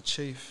trying not to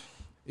chafe.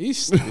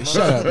 Shut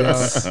up,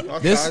 yo. Our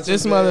This guys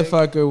this are big.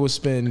 motherfucker will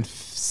spend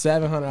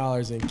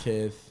 $700 in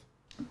Kith.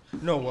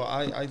 No, well,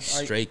 I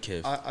Straight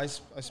Kith. I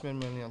spend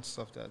money on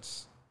stuff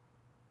that's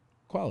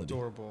Quality.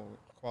 durable,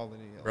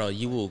 quality. Bro,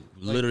 you will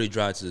literally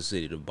drive to the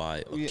city to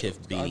buy a Yeah,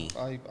 Kith beanie.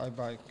 I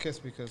buy Kiss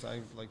because I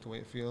like the way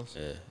it feels.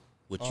 Yeah,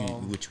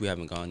 which we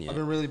haven't gone yet. I've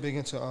been really big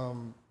into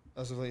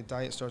as of late.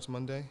 Diet starts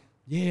Monday.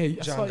 Yeah, I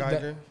John saw that.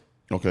 Geiger.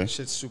 Okay.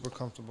 Shit's super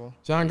comfortable.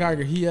 John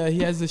Geiger, he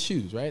has the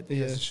shoes, right? He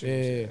has the shoes,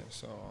 Yeah. yeah.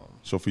 So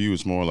So for you,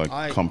 it's more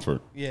like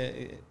comfort. yeah,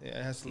 it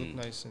has to look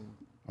nice and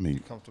I mean, be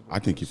comfortable. I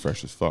think you're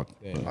fresh as fuck.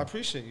 Yeah. I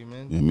appreciate you,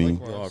 man. You know what I mean?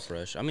 You are Likewise.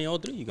 fresh. I mean, all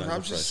three you guys But are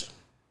I'm fresh. just,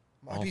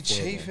 I All be four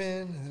of them. chafing,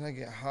 and then I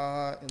get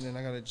hot, and then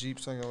I got a Jeep,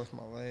 so I gotta lift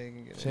my leg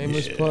and get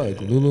Shameless plug.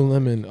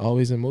 Lululemon,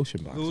 always in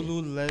motion boxing.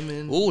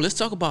 Lululemon. Ooh, let's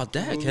talk about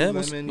that, Kev.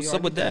 What's Lululemon,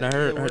 up with that? I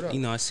heard,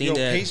 I seen Yo,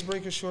 that. Pace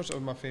Breaker shorts are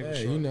my favorite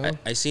Yeah, shorts. you know.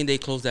 I seen they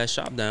closed that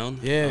shop down.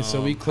 Yeah,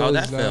 so we How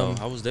that closed, fell?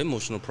 How was the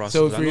emotional process?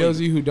 So I for know those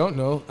of you who don't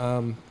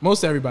know,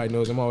 most everybody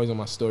knows I'm always on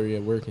my story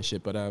at work and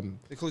shit. But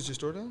They closed your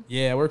store down?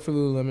 yeah, I work for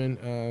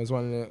Lululemon. I was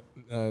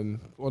on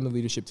the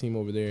leadership team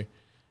over there.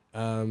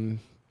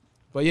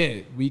 But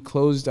yeah, we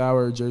closed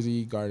our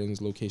Jersey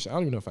Gardens location. I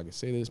don't even know if I can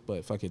say this,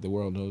 but fuck it, the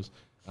world knows.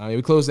 We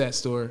closed that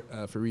store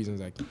for reasons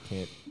I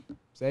can't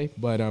say.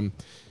 But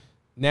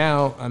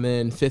now I'm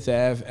in Fifth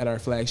Ave at our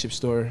flagship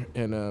store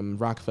in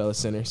Rockefeller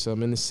Center. So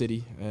I'm in the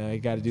city. I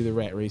got to do the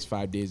rat race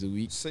 5 days a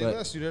week. Say but,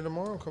 less. You there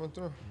tomorrow? I'm coming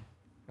through.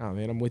 Oh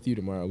man, I'm with you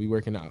tomorrow. We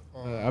working out.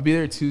 I'll be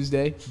there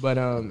Tuesday. But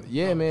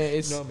yeah, man,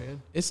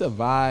 it's a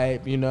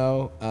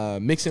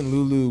vibe. Mixing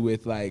Lulu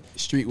with like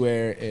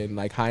streetwear and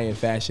like high end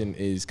fashion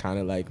is kind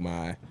of like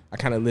I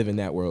kind of live in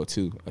that world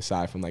too.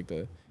 Aside from like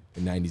the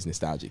 90s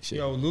nostalgic shit.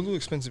 Yo, Lulu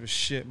expensive as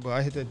shit, but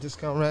I hit that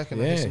discount rack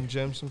and I hit some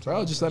gems sometimes.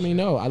 Bro, just let me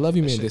know. I love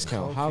you, That man. shit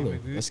Discount. comfy, Holler.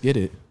 baby. Let's get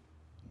it.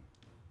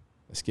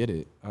 Let's get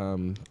it.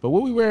 But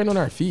what we wearing on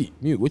our feet?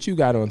 Mute. What you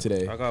got on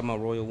today? I got my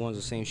Royal Ones,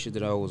 the same shit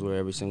that I always wear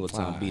every single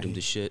time. Beat them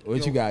to shit.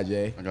 What you got,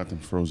 Jay? I got them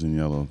frozen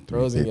yellow.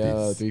 Frozen 350s.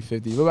 yellow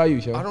 350. What about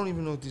you, Shaun? I don't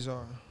even know what these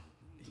are.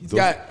 He's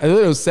got I think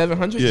it was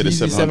 700. Yeah, the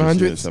Yeezy 700s.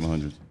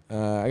 700s. Yeah,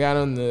 700s. I got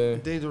on the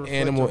They the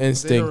reflective- Animal they the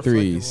Instinct reflective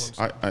 3s.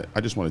 ones. I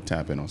just want to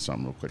tap in on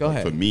something real quick. Go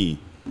ahead. For me,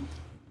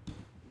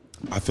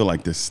 I feel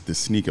like this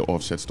sneaker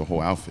offsets the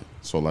whole outfit.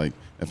 So like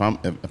if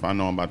I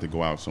know I'm about to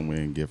go out somewhere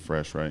and get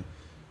fresh, right?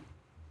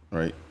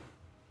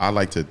 I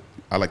like to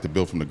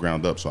build from the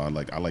ground up. So I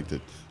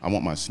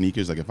want my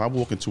sneakers. Like if I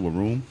walk into a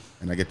room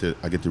and I get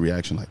the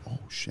reaction like, oh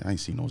shit, I ain't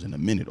seen those in a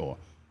minute, or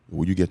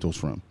where you get those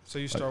from? So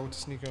you start with the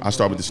sneaker. I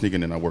start with the sneaker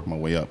and then I work my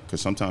way up.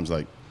 Because sometimes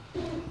like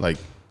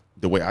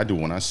the way I do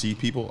when I see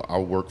people,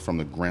 I'll work from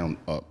the ground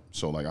up.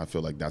 So like I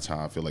feel like that's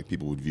how I feel like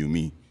people would view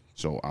me.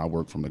 So I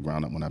work from the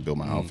ground up when I build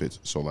my outfits.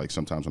 So like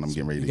sometimes when I'm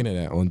getting ready to Speaking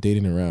of that, on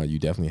dating around, you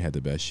definitely had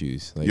the best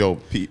shoes. Like, Yo,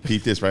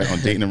 Pete this, right? On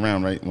Dating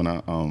Around, right? When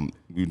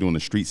we were doing the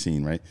street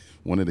scene, right?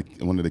 One of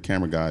the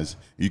camera guys,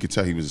 you could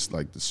tell he was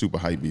like the super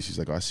hype beast. He's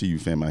like, oh, I see you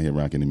fam out here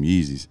rocking them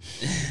Yeezys.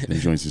 Them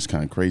joints is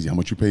kind of crazy. How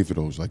much you pay for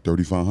those? Like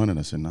 $3,500.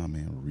 I said, nah,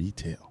 man,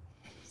 retail.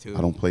 Dude,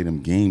 I don't play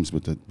them games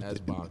with the. that's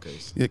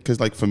bonkers. Yeah, because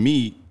like for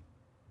me,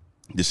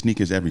 the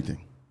sneaker's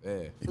everything.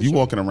 Yeah, If you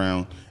walking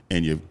around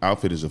and your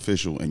outfit is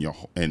official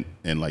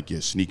and like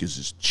your sneakers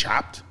is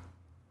chopped,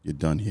 you're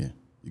done here.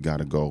 You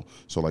gotta go.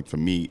 So like for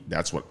me,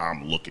 that's what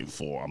I'm looking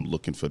for. I'm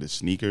looking for the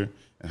sneaker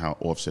and how it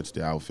offsets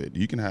the outfit.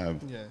 You can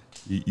have,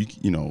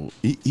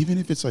 even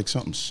if it's like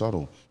something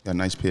subtle, got a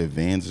nice pair of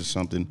Vans or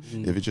something.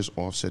 If it just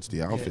offsets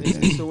the outfit, man.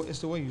 It's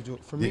the way you do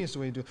it. For me, it's the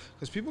way you do it.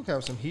 Because people can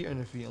have some heat on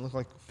their feet and look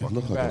like a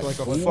look like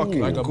a fucking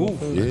goof. Like a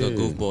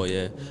goofball,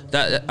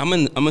 yeah.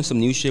 I'm in some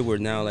new shit where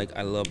now like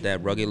I love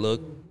that rugged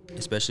look,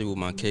 especially with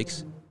my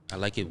kicks. I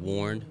like it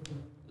worn,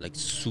 like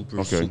super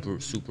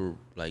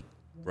like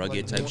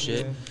rugged type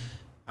shit. Yeah.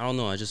 I don't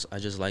know. I just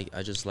like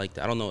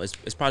that. I don't know.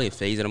 It's probably a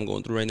phase that I'm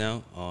going through right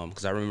now.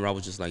 Because I remember I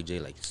was just like Jay,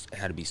 like it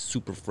had to be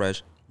super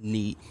fresh,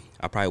 neat.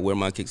 I probably wear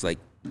my kicks like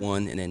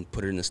one and then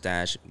put it in the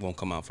stash. It won't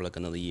come out for like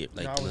another year,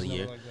 I was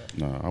never like that.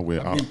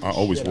 Nah, I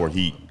always wore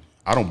heat.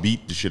 I don't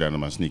beat the shit out of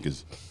my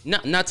sneakers.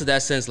 Not to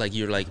that sense, like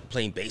you're like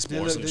playing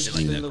baseball or some shit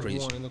like that look crazy.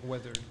 worn, they look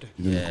weathered.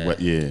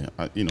 Yeah.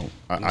 I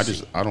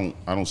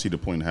don't see the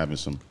point in having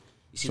some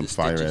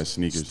fire ass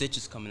sneakers.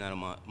 Stitches coming out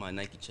of my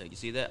Nike check. You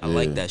see that? I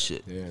like that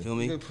shit. Yeah. Feel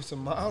me? You gotta put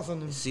some miles on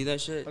them. You see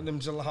that shit? On them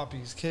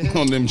jalopies, kid.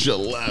 On them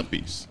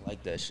jalapenos. I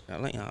like that shit. I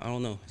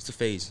don't know. It's the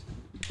phase.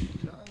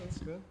 Nah, that's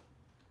good.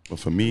 But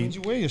for me, When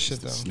you wear your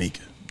shit though.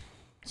 sneaker.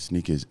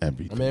 Sneaker is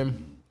everything. I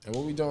mean, and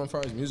what we doing as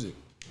far as music?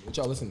 What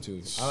y'all listen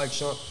to? I like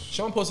Shaun.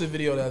 Shaun posted a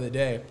video the other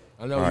day.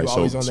 I know All you right,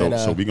 always on that.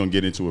 so we're gonna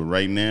get into it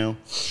right now.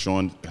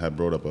 Shaun had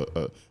brought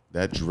up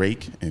that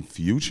Drake and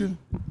Future.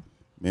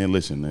 Man,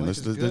 listen, man.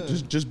 Let's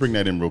just bring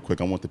that in real quick.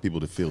 I want the people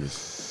to feel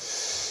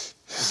this.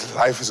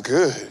 Life is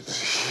good.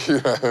 You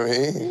know what I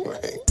mean?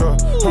 Like,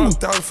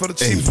 $100,000 for the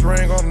cheapest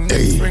ring on the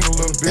neck, ring a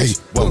little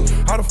bitch.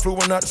 I done flew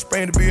one out to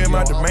Spain to be in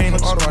my domain,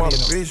 automata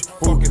bitch.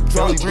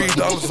 Dropped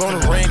 $3 on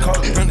the ring,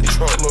 caught it in the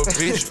truck, little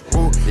bitch.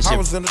 I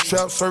was in the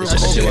trap, serving coke,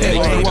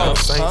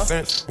 same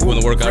fence. You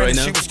wanna work out right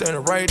now? She was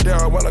standing right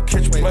there while I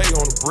catch play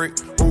on the brick.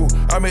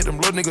 I made them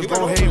little niggas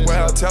go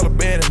haywire,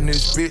 Taliban in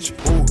this bitch.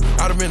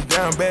 I done been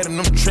down bad in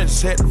them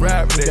trenches, had to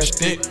ride with that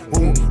stick.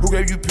 Who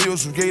gave you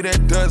pills? Who gave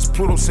that dust?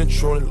 Pluto sent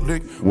you on the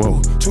lick.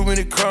 Whoa. Too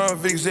many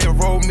convicts that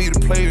rolled me to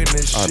play in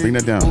this shit. All right, bring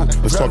that down.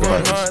 Let's talk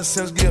about this.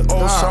 Nonsense, get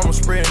old, so I'm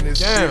spreading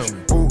this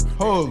bitch.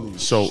 Holy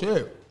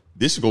shit.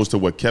 This goes to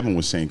what Kevin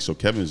was saying. So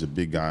Kevin is a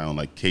big guy on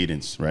like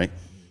cadence, right?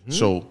 Mm-hmm.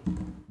 So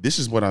this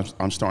is what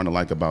I'm starting to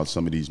like about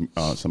some of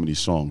these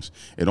songs.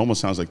 It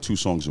almost sounds like two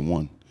songs in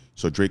one.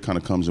 So Drake kind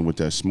of comes in with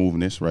that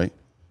smoothness, right?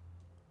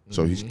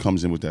 So he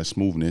comes in with that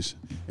smoothness,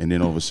 and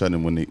then all of a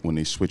sudden when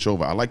they switch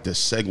over, I like the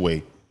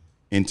segue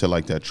into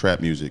like that trap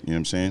music. You know what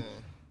I'm saying?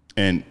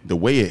 And the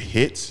way it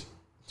hits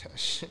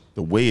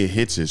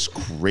is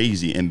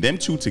crazy. And them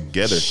two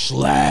together,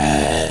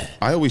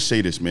 I always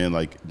say this, man.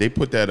 Like they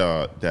put that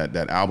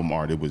album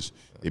art.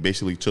 They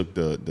basically took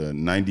the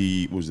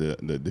 90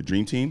 the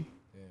Dream Team,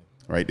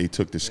 right? They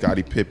took the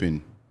Scottie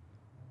Pippen,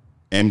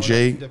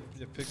 MJ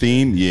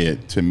theme. Yeah,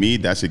 to me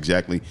that's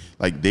exactly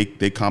like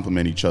they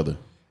complement each other.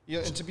 Yeah,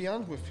 and to be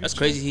honest with Future, That's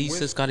crazy. He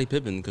said Scottie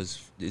Pippen because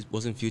it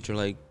wasn't Future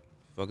like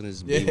fucking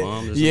his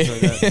mom or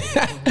something like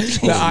that.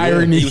 The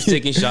irony. He was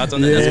taking shots on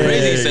that. That's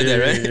crazy. He said that,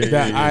 right?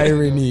 The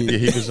irony. Yeah,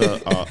 he was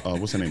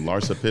what's her name?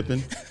 Larsa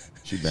Pippen.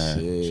 She bad.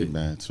 She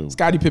bad too.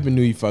 Scottie Pippen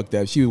knew he fucked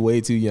up. She was way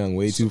too young,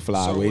 way too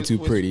fly, way too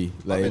pretty.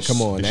 Like, come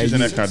on. And she's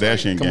in that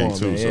Kardashian gang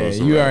too. Man.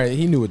 So you already.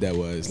 He knew what that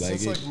was.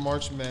 Since like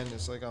March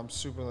Madness, like I'm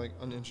super like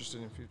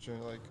uninterested in Future,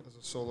 like as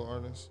a solo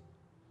artist.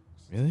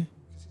 Really?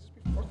 He's just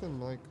be fucking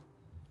like.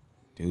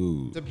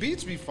 Dude. The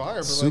beats be fire,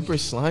 but super like,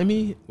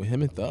 slimy with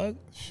him and Thug.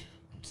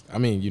 I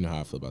mean, you know how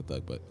I feel about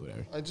Thug, but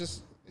whatever.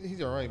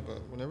 He's all right, but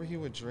whenever he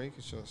with Drake,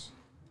 it's just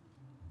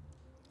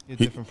a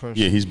different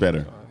person. Yeah, he's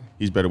better.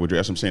 He's better with Drake.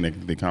 That's what I'm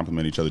saying. They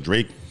complement each other.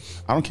 Drake,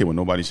 I don't care what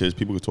nobody says.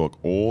 People can talk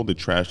all the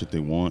trash that they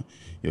want.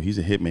 Yo, he's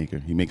a hit maker.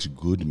 He makes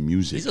good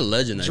music. He's a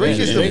legend. Drake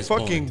is the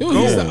fucking dude.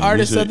 He's the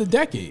artist of the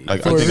decade. I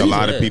think a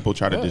lot of people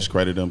try to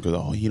discredit him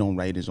because he don't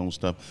write his own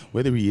stuff.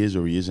 Whether he is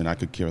or he isn't, I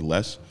could care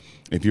less.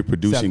 If you're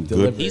producing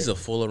good, he's a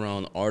full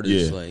around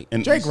artist. Yeah. Like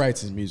and Drake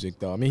writes his music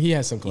though. I mean, he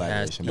has some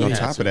collaboration. And on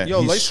top of that,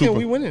 yo, he's super,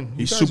 we winning.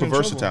 He's super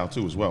versatile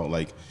too, as well.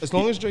 Like as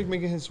long as Drake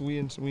making hits, we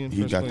in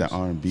he got place. the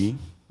R&B.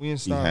 We in He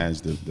style.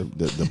 has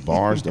the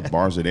bars. The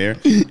bars are there,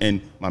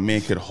 and my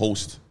man could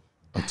host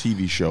a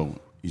TV show.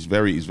 He's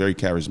very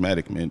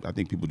charismatic, man. I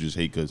think people just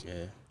hate because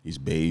he's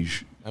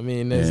beige. I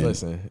mean,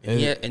 listen,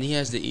 and he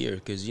has the ear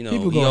because you know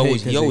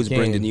he always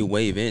bring the new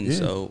wave in. Yeah.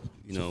 So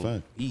you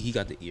know he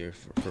got the ear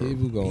for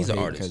people gonna he's hate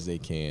an artist because they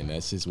can.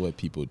 That's just what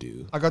people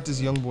do. I got this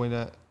young boy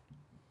that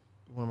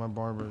one of my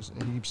barbers,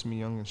 and he keeps me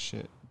young as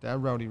shit. That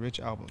Rowdy Rich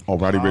album. Oh,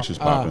 Roddy Rich is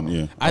popping.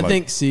 Yeah, I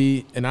think.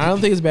 See, and I don't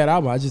think it's a bad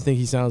album. I just think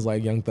he sounds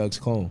like Young Thug's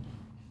clone.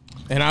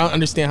 And I don't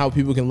understand how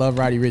people can love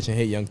Roddy Rich and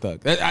hate Young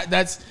Thug.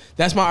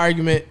 That's my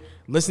argument.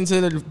 Listen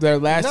to their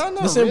last,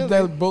 listen to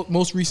their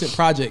most recent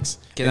projects,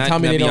 and tell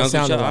me they don't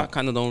sound alike. I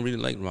kind of don't really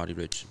like Roddy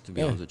Rich, to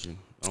be honest with you.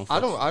 I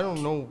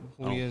don't know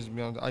who he is. To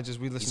be honest.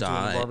 We listen to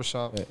him in the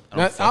barbershop.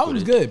 That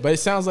album's good, but it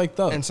sounds like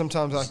Thug. And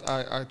sometimes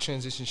I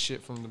transition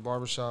shit from the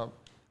barbershop.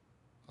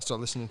 I start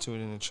listening to it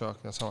in the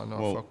truck. That's how I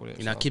know I fuck with it.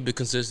 And I keep it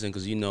consistent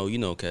because you know,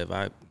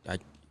 Kev.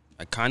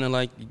 I kind of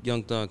like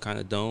Young Thug, kind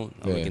of don't.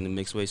 I like in the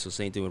mixed way. So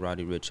same thing with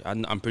Roddy Rich.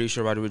 I'm pretty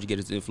sure Roddy Rich get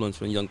his influence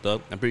from Young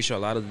Thug. I'm pretty sure a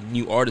lot of the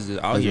new artists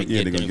out here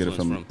get their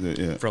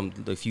influence from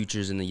the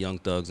Futures and the Young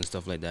Thugs and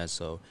stuff like that.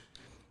 So,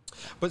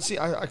 but see,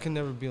 I can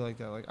never be like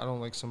that. Like I don't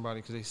like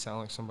somebody because they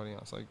sound like somebody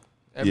else. Like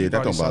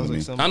that don't bother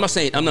me. Like I'm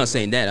not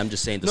saying that. I'm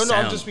just saying the sound.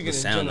 I'm just speaking the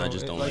sound. general, I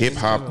just don't like hip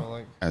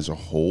hop as a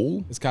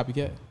whole. It's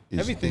copycat.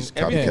 Everything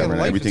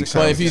sounds.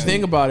 But if you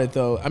think about it,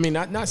 though, I mean,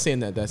 not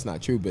saying that that's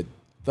not true, but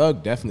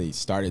Thug definitely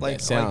started that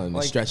sound,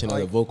 and stretching of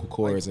the vocal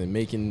cords and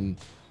making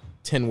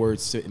 10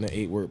 words sit in an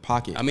 8-word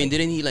pocket. I mean,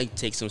 didn't he like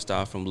take some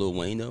stuff from Lil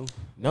Wayne though?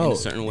 No, in a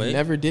certain way. He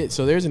never did.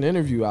 So there's an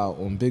interview out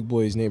on Big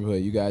Boy's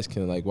Neighborhood. You guys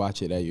can like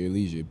watch it at your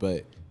leisure.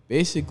 But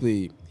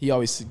basically, he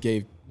always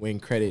gave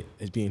Wayne credit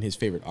as being his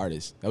favorite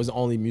artist. That was the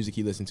only music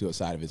he listened to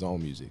outside of his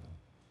own music.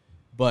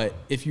 But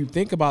if you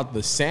think about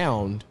the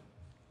sound,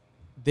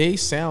 they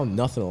sound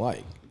nothing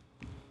alike.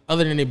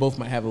 Other than they both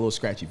might have a little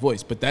scratchy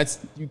voice, but that's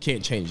you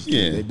can't change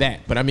that.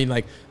 But I mean,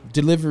 like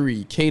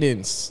delivery,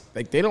 cadence,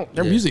 like they don't.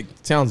 Their music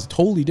sounds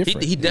totally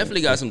different. He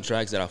definitely got some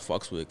tracks that I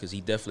fucks with because he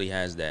definitely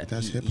has that.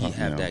 That's he hip-hop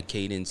have now. that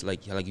cadence,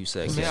 like you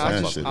said.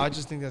 I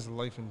just think that's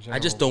life in general. I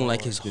just don't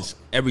like his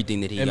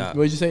everything that he got.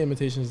 What did you say?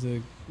 Imitation is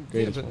the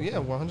greatest. Yeah,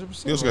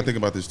 100%. You also got to think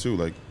about this too.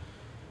 Like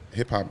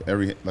hip hop,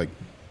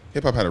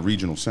 hip hop had a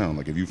regional sound.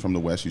 Like if you from the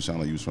West, you sound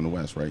like you was from the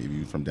West, right? If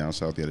you from down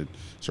South, you had a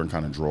certain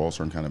kind of drawl,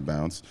 certain kind of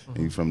bounce. And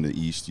you from the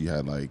East, you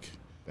had like,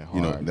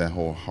 that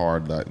whole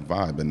hard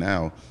vibe. But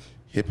now,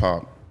 hip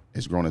hop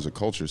has grown as a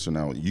culture. So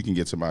now you can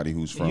get somebody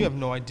who's from. You have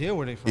no idea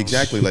where they from.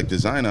 Exactly. Like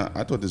Designer,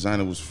 I thought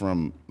Designer was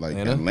from like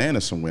Atlanta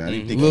somewhere. I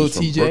didn't think he Lil was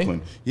from TJ?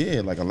 Brooklyn.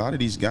 Yeah, like a lot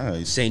of these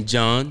guys. St.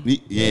 John.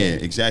 Yeah,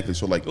 exactly.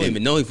 So like, I don't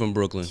even know he's from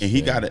Brooklyn. and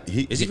he got it.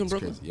 Is he from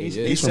Brooklyn?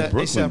 He's from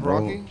Brooklyn, A$AP bro.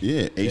 Rocky?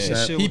 Yeah,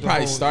 ASAP. He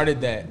probably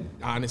started that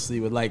honestly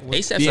with like A$AP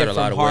being started a from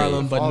lot of Harlem,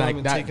 waves. but Harlem like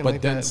and that, taking but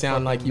like doesn't that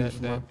sound like he fucking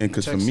was from. And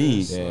because for me,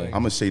 Texas, like- I'm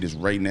gonna say this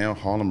right now,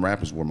 Harlem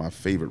rappers were my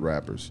favorite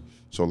rappers.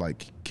 So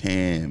like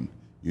Cam,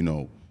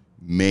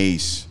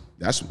 Mace.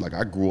 That's like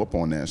I grew up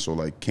on that. So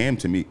like Cam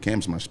to me,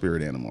 Cam's my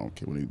spirit animal. I don't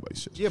care what anybody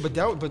says. Yeah, but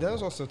that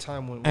was also a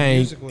time when I ain't,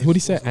 music was. what he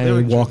said? was I ain't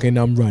lyric walking,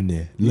 I'm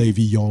running.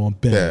 Le'Veon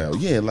Bell.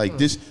 Yeah, like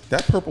this,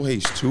 that Purple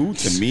Haze 2,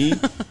 to me,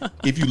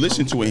 if you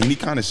listen to it, and he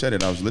kind of said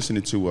it, I was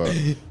listening to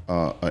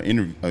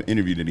an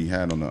interview that he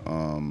had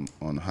on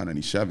Hot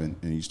 97,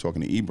 and he's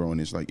talking to Ebro,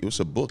 and it's like, it was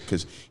a book,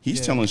 because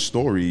he's telling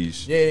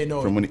stories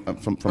from when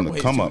from the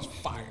come up.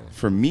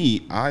 For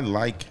me, I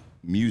like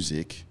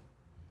music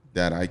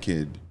that I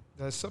could.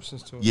 There's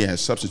substance to it. Yeah,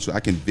 substance to it.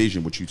 I can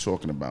vision what you're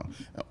talking about.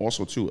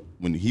 Also, too,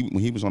 when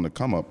he was on the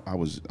come up, I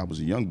was a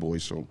young boy,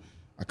 so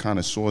I kind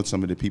of saw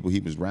some of the people he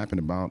was rapping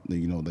about.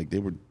 Like they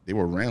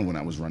were around when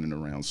I was running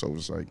around. So it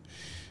was like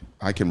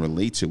I can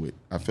relate to it.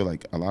 I feel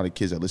like a lot of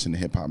kids that listen to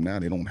hip hop now,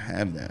 they don't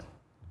have that.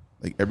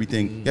 Like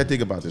everything. You gotta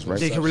think about this, right?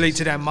 They can relate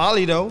to that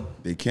Molly though.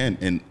 They can.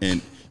 And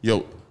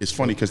it's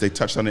funny because they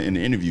touched on it in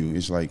the interview.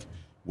 It's like,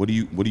 what do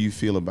you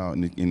feel about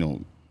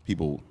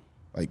people?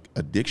 Like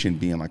addiction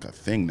being like a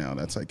thing now.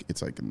 That's like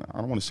I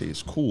don't want to say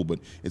it's cool, but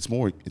it's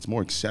more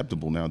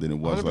acceptable now than it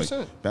was 100%.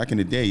 like back in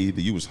the day.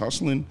 Either you was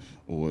hustling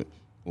or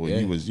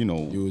you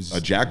was a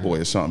jack boy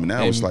or something.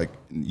 Now it's like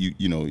you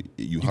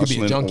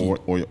hustling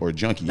or a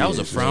junkie. That was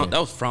that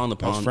was frowned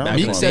upon. Back in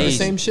Meek the said the days.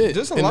 same shit.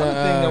 There's a lot of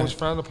things that was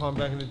frowned upon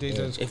back in the days.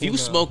 That If you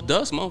smoke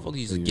dust, motherfuckers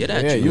used to get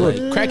at Yeah, you. you a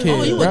like, crackhead.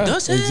 Oh, you bruh. a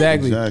dust head?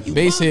 Exactly. Exactly.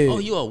 Base head. Oh,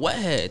 you a wet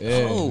head.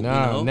 Yeah, Oh,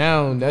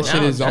 now that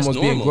shit is that's almost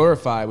being normal.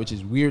 glorified, which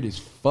is weird as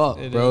fuck,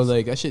 It bro. is.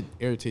 Like that shit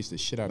irritates the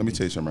shit out Let of me me.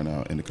 tell you something right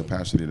now. In the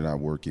capacity that I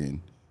work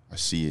in, I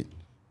see it,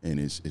 and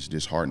it's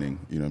disheartening.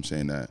 You know what I'm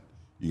saying? That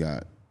you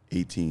got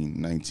 18,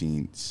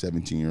 19,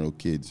 17-year-old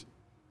kids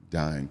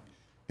dying,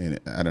 and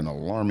at an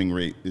alarming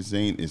rate.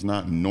 It's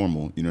not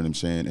normal. You know what I'm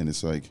saying? And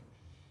it's like,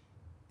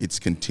 it's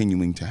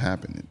continuing to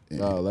happen.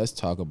 Oh, let's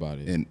talk about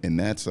it. And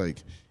that's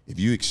like, if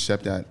you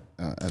accept that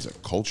as a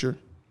culture,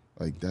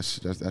 like that's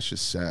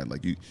just sad.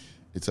 Like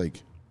it's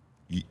like,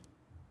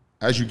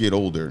 as you get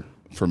older,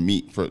 for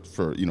me,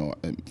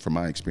 from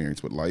my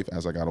experience with life,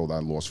 as I got older, I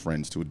lost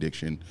friends to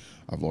addiction.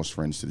 I've lost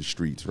friends to the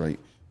streets, right?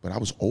 But I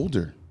was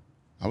older.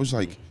 I was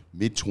like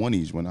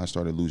mid-20s when I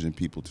started losing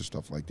people to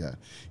stuff like that.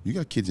 You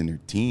got kids in their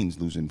teens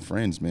losing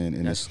friends, man.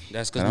 And that's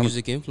because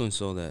music influenced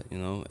all that,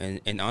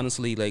 And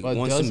honestly, like But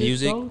once does the it,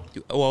 music,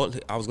 though? well,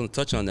 I was gonna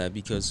touch on that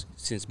because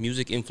since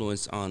music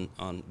influenced on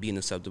being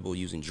acceptable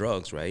using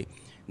drugs, right?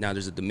 Now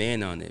there's a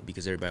demand on it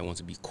because everybody wants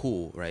to be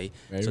cool, right?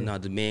 Right. So now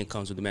demand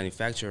comes with the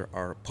manufacturer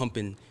are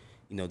pumping,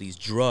 these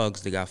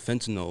drugs. They got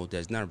fentanyl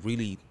that's not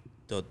really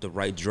the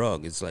right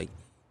drug. It's like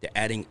they're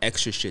adding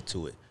extra shit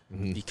to it.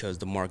 Because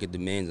the market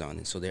demands on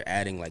it. So they're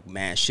adding like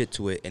mad shit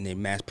to it and they're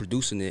mass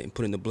producing it and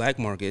putting it in the black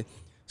market.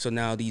 So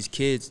now these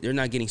kids, they're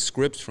not getting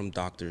scripts from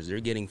doctors. They're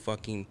getting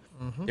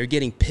they're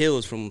getting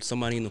pills from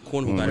somebody in the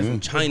corner who got it from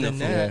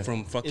China,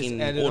 from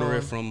fucking order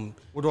it from.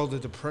 With all the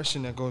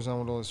depression that goes on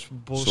with all this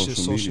bullshit,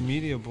 social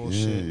media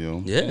bullshit. Yeah,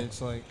 yo. Yeah. And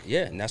it's like.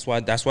 Yeah, and that's why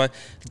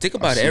think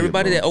about it. see it,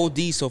 Everybody bro. that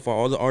OD'd so far,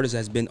 all the artists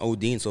that's been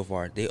ODing so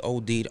far, they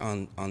OD'd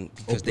on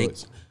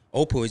because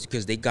opioids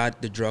because they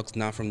got the drugs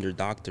not from their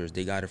doctors.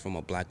 They got it from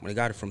they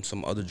got it from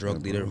some other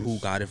drug dealer who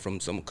got it from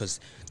because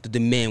the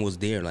demand was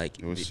there. Like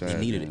It was they sad,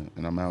 needed man. it.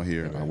 And I'm out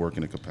here. I work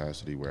in a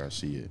capacity where I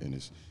see it, and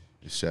it's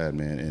sad,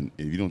 man. And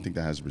if you don't think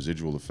that has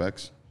residual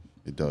effects,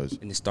 it does.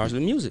 And it starts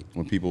with music.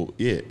 When people,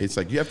 it's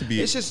like you have to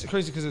be. It's just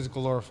crazy because it's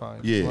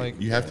glorified. Yeah,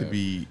 Like, you have to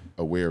be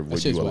aware of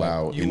what shit's you wild.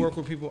 allow. you in- work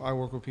with people, I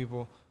work with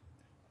people.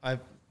 I've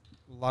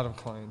a lot of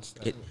clients.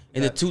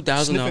 In the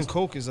 2000s, sniffing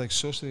coke is like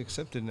socially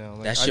accepted now.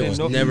 Like, That I shit didn't was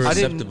know, never I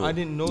didn't- acceptable. I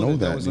didn't know, know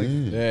that was like.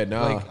 Yeah,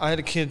 nah. Like I had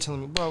a kid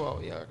telling me,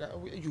 "Bro, yeah,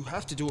 you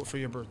have to do it for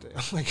your birthday."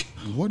 I'm like,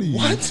 What are you?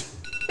 "What?"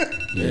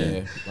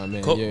 yeah, my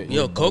man.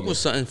 Coke was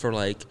something for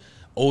like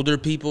older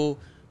people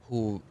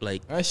who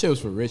like That shit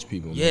was for rich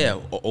people.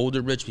 Man.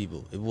 older rich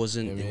people. It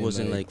wasn't. I mean, it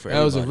wasn't like for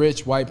that was a everybody.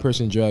 rich white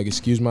person drug.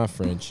 Excuse my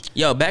French.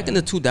 Yo, back in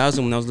the 2000s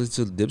when I was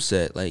listening to the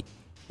Dipset, like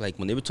like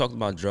when they were talking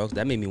about drugs,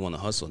 that made me want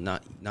to hustle,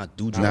 not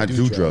do drugs. Not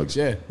do drugs.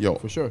 Yeah, yo,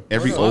 for sure.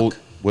 Every Fuck. old,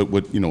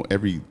 what you know,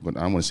 every, I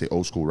don't want to say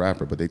old school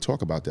rapper, but they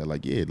talk about that.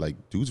 Like, yeah, like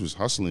dudes was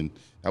hustling.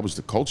 That was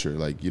the culture.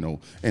 Like, you know,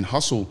 and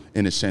hustle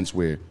in a sense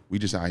where we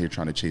just out here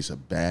trying to chase a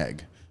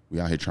bag. We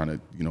out here trying to,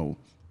 you know,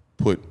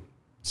 put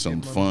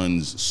some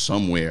funds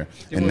somewhere,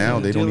 and now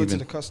they don't even. To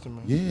the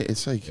customer. Yeah,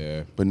 it's like,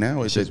 but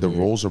now it's like the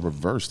roles are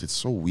reversed. It's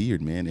so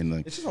weird, man. And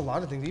like, it's just a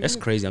lot of things. That's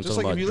crazy. I'm just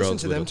talking like about if you listen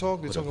drugs to them with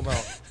talk, they talk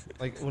about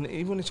like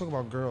even when they talk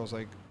about girls,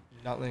 like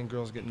not letting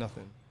girls get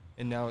nothing,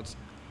 and now it's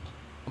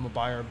I'm gonna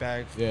buy her a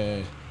bag.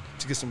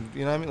 To get some,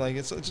 you know what I mean? Like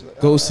it's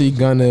Go see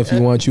Gunna if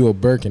you want you a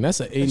Birkin.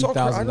 That's an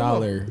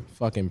 $80,000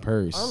 fucking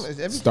purse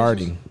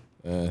starting.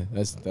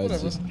 That's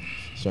just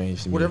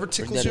strange to me. Whatever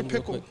tickles your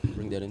pickle.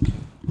 Bring that in.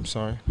 I'm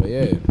sorry, but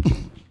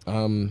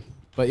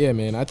yeah,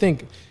 man. I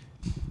think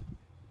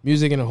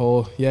music in a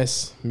whole,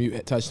 yes,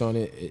 Mute touched on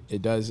it.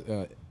 It does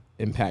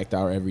impact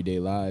our everyday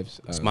lives.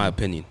 It's my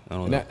opinion. I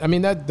don't know. I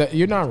mean that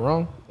you're not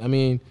wrong. I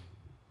mean,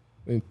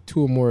 when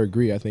two or more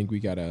agree, I think we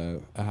got a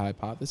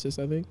hypothesis.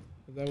 I think.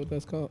 Is that what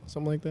that's called?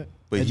 Something like that?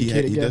 But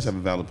he does have a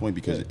valid point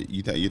because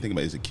you think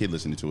about it as a kid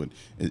listening to it,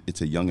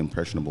 it's a young,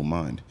 impressionable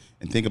mind.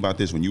 And think about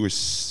this, when you were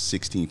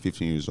 16,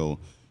 15 years old,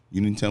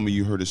 you didn't tell me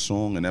you heard a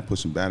song and that put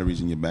some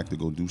batteries in your back to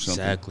go do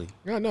something? Exactly.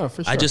 Yeah, no,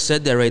 for sure. I just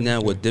said that right now,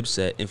 what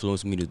Dipset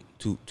influenced me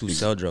to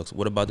sell drugs.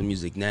 What about the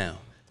music now?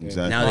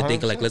 Exactly. Now they're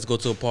thinking like, let's go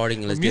to a party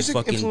and let's get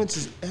fucking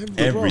influences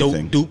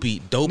everything. Dopey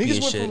Niggas and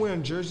went shit. from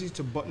wearing jerseys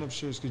to button-up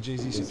shirts because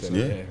Jay-Z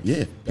said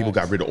Yeah. People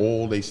got rid of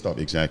all their stuff.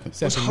 Exactly.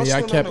 Except for me,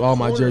 I kept all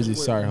my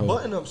jerseys. Sorry, Hov.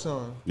 Button-up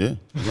song. Yeah,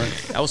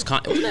 right. That was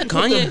wasn't that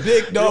Kanye?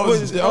 Big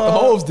nose.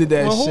 Hoves did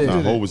that shit.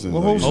 Nah, Hov was in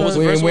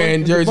We ain't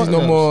wearing jerseys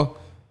no more.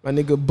 My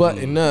nigga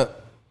button up.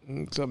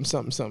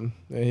 Something.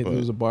 It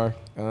was a bar.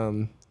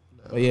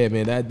 But yeah,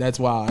 man, that's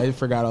wild. I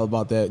forgot all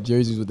about that.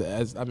 Jerseys with the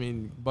S. I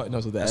mean,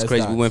 button-ups with the S. That's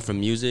crazy. We went from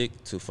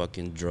music to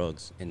fucking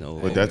drugs.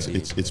 But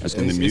it's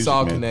within the music, it's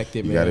all man.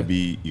 connected, you man.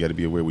 You gotta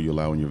be aware what you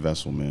allow in your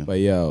vessel, man. But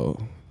yo,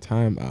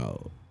 time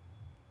out.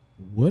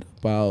 What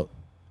about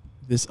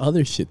this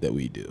other shit that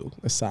we do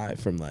aside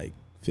from like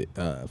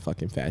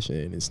fucking fashion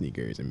and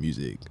sneakers and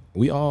music?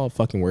 We all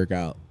fucking work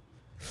out.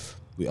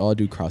 We all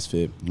do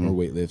CrossFit or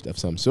weightlift of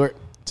some sort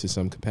to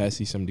some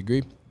capacity, some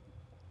degree.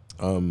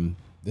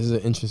 This is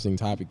an interesting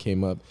topic.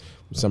 Came up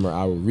with some of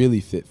our really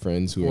fit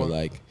friends who are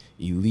like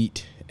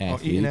elite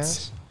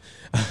athletes.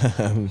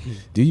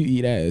 Do you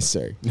eat ass,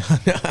 sir?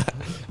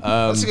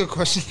 That's a good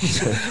question.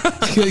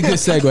 Good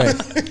segue.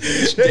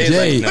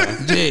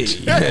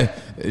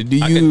 Jay, do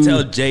you? I can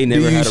tell Jay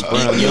never had a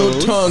brown nose.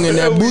 Your tongue in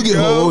that boogie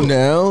hole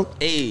now.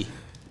 Hey.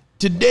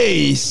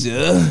 Today,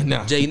 sir.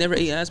 Nah. Jay, you never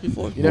ate ass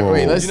before? You never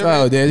ate. Let's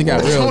damn, you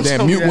got real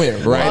damn mute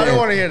went right. I don't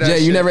want to hear that. Jay,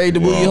 you never ate the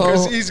boogie hole?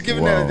 Because he's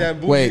giving that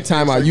bougie. Wait,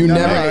 time out. You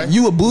never?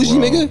 You a bougie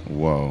nigga?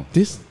 Whoa.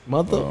 This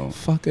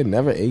motherfucker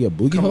never ate a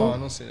boogie hole? Come on,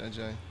 don't say that,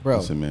 Jay. Bro.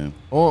 Listen, man.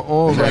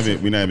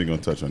 We're not even gonna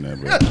touch on that,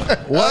 bro.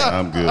 What?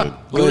 I'm good.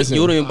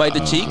 You don't even bite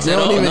the cheeks at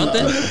all?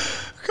 Nothing?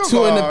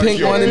 Two in the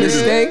pink, one in the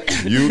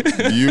stink. You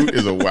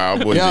is a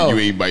wild boy. Yo, you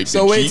ain't bite the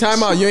so wait, cheeks.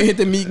 time out. You ain't hit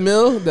the Meek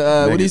Mill?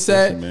 What he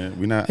said? Listen, man.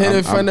 We not hit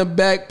it front and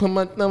back. Put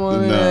my thumb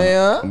on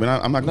there. I'm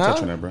not gonna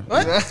touch on that, bro.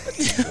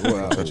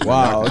 What?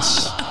 Wow.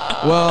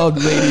 Well,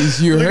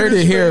 ladies, you heard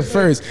it here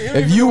first.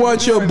 If you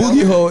want your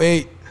boogie hole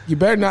ate, you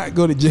better not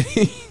go to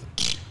Jay.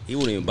 He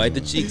won't even bite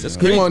the cheeks. That's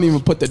crazy. He won't even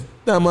put the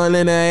thumb on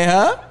in there,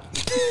 huh?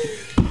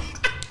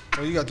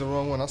 Oh, you got the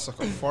wrong one. I suck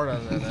a fart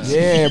out of that.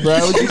 Yeah, bro.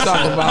 What you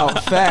talking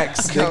about?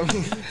 Facts.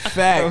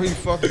 Facts. He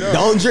fucked up.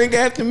 Don't drink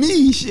after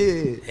me,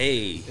 shit.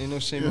 Hey. Ain't no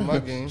shame in my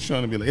game.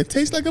 Trying to be like, it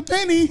tastes like a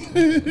penny.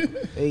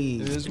 Hey.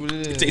 It is what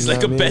it is. It tastes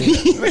like a penny.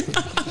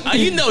 How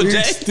you know,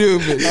 Jay?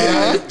 Stupid.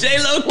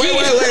 J-Lo King.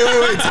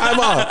 Wait. Time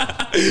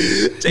out.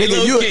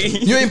 J-Lo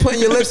King. You ain't putting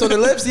your lips on the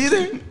lips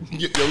either?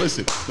 Yo,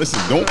 listen.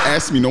 Don't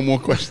ask me no more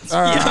questions.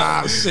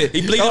 Shit.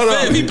 He plead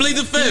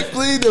the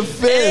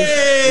fifth.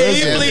 Hey,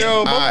 he plead.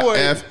 Yo, my boy.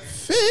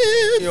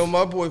 fifth. Yo,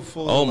 my boy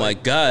full of Oh my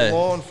God.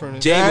 lawn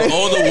furniture. Jay, with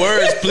all the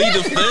words, plead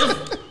the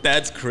fifth.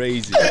 That's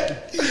crazy.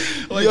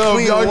 Like yo,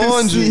 clean y'all can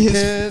laundry, see his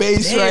kid.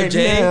 face Damn, right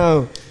Jay.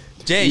 now.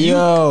 Jay, Yo.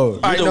 All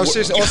right, no,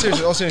 seriously,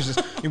 all seriousness.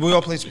 We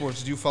all play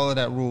sports. Do you follow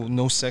that rule?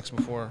 No sex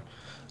before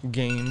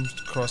games,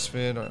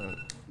 CrossFit, or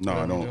No,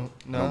 I don't.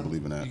 No? I don't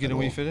believe in that. You get at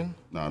where you all. fit in?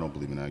 No, I don't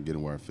believe in that. I get it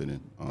where I fit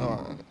in.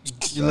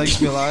 Your legs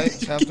feel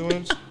alright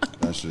afterwards?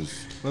 That's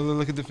just.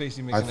 Look at the face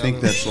you make. I think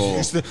that's all.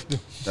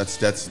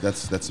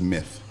 That's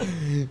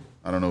myth.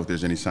 I don't know if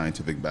there's any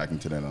scientific backing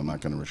to that. I'm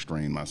not going to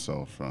restrain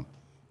myself from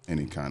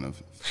any kind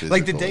of physical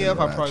like the day of,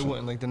 I probably interaction.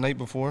 wouldn't. Like the night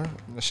before,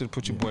 that should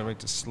put your boy right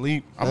to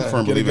sleep. I'm a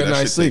firm Get a believer good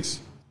that night's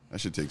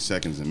that should take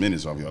seconds and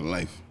minutes off your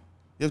life.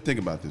 You ever think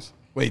about this?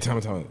 Wait, time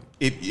out.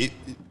 It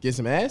Get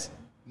some ass?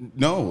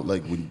 no,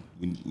 like when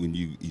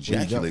you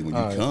ejaculate, when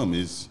you come,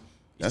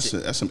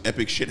 that's some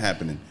epic shit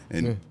happening,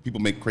 and people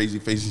make crazy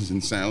faces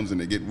and sounds, and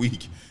they get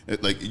weak.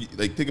 Like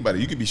think about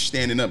it. You could be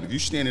standing up. If you're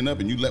standing up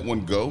and you let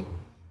one go,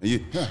 and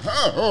you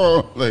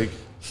like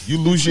you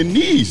lose your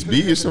knees,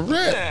 B. It's a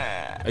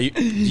wrap. Do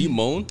you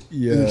moan?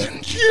 Yeah.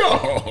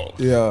 Yo.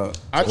 Yeah.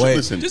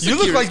 Listen. You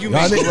look like you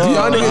Y'all make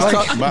niggas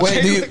talk.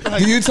 Wait,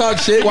 do you talk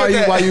shit while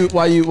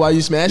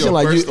you smashing? Yo,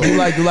 like you first off-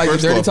 like the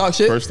first dirty off- talk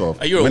shit? First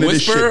off, Are you a when did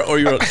this whisperer shit- or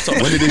you're?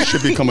 When did this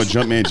shit become a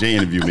Jumpman J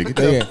interview, nigga?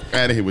 Get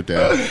out of here with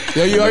that.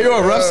 Yo, are you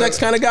a rough sex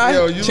kind of guy?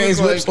 Yo, you Chains,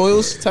 look whips, like-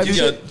 oils type of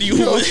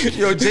shit.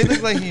 Yo, Jay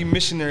look like he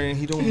missionary and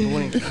he don't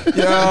blink.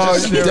 Yo,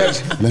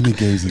 Let me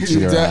gaze into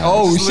your eyes.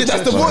 oh shit,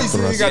 that's the voice.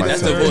 You got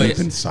That's that. the voice.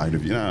 Inside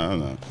of you.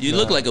 No. You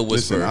look like a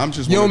Listen, whisperer. I'm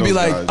just You one don't of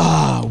be those like,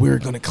 guys. we're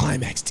gonna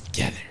climax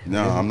together.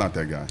 No, I'm not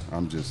that guy.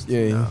 I'm just.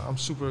 Yeah. I'm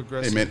super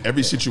aggressive. Hey man,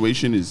 every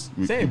situation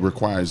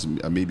requires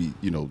maybe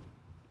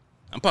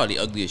I'm probably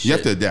ugly as shit. you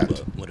have to adapt.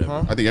 but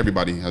Whatever. I think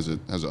everybody has an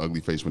ugly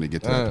face when they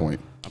get to that point.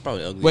 I'm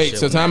probably ugly. as Wait, shit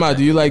so when time I out.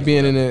 Do you like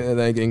being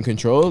in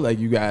control? Like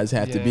you guys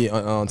have to Yeah. be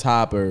on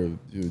top or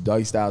do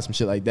doggy style, some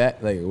shit like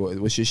that? Like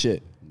what's your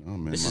shit? Oh,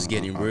 man, This is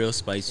getting real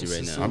spicy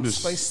right now. I'm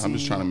just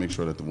trying to make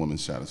sure that the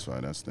woman's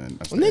satisfied. That's the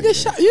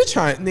Nigga, you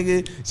trying,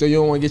 nigga. So you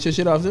don't want to get your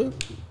shit off too?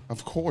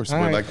 Of course, All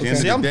but right, like the okay. end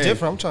See, of I'm the day,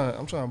 different.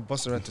 I'm trying to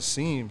bust her at the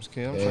seams,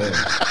 kid.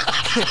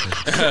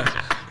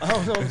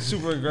 I'm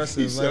super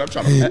aggressive. He said, like, I'm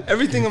trying to.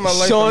 everything in my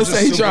life. Sean I'm just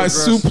said he super trying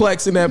aggressive.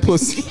 suplex in that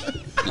pussy.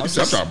 I'm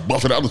trying to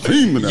buff it out the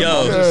team.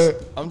 Yo,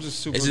 I'm just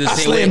super. is it the I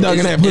same slam way? dunk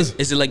in that pussy.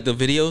 Is it like the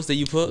videos that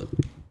you put?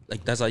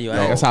 Like that's how you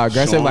act? That's how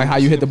aggressive, Sean, like how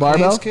you hit the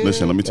barbell. Planes, kid?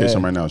 Listen, let me tell you Yeah.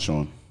 something right now,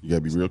 Sean. You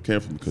gotta be real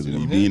careful because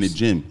when you be in the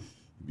gym,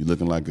 you be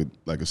looking like a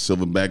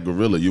silverback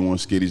gorilla. You want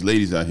to scare these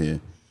ladies out here.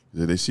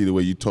 If they see the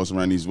way you toss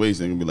around these weights,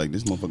 they're gonna be like,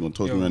 "This motherfucker gonna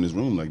toss me around this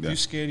room like If you that."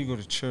 scared, you go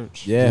to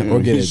church. Yeah,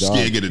 or get a You dog.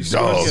 scared, get a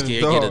dog. scared.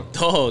 Scared, get a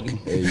dog.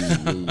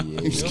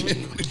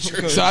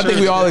 So I think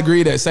we all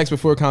agree that sex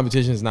before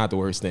competition is not the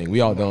worst thing.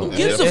 We all don't.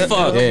 Gives a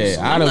fuck. Yeah,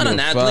 I I'm don't not give an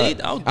a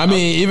athlete. fuck. I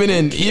mean,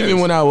 even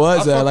when I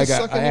was I like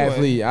fucking an suck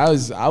anyway.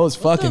 athlete, I was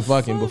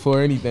fucking before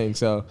anything.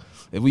 So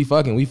if we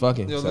fucking, we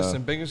fucking. Yo, So,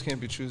 listen, beggars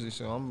can't be choosy,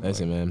 so I'm.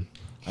 listen, like, man,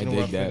 I you know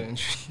dig what, that.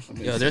 fit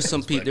in. Yo, there's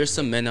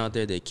some men out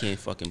there that can't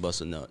fucking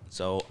bust a nut.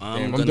 So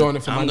I'm Damn, I'm doing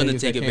it for my gonna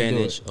niggas take that can't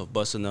do advantage of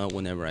busting a nut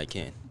whenever I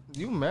can.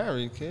 You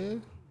married,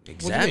 kid.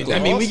 Exactly. I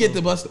mean, we get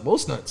to bust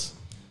most nuts.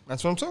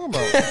 That's what I'm talking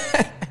about.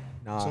 That's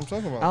Nah, what I'm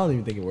talking I about. don't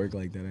even think it worked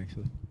like that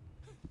actually.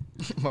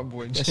 My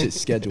boy That Jay. shit's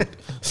scheduled.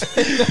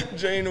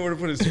 Jay ain't know where to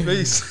put his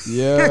face.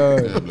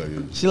 Yeah.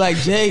 She like,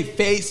 Jay,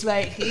 face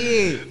right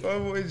here. My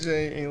boy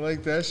Jay ain't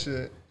like that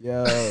shit.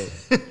 Yo.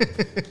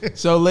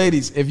 So,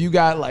 ladies, if you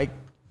got like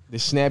the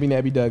snabby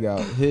nabby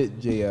dugout, hit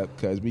Jay up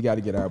because we got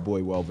to get our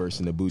boy well versed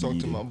in the booty Talk to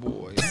eating. my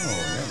boy.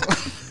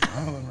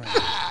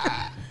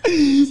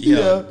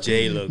 Yo,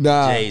 Jay look.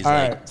 Jay's all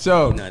like, right.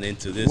 So, not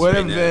into this what right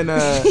have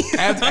now.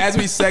 been as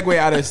we segue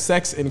out of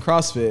sex and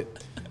CrossFit?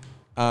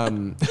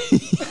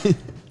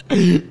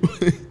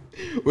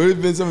 What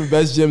have been some of the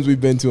best gyms we've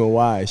been to and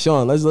why?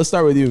 Sean, let's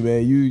start with you,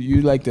 man.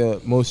 You like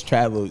the most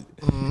traveled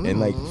and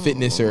like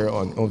fitness or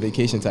on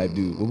vacation type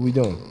dude. What we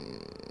doing?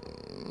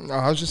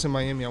 I was just in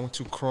Miami. I went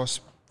to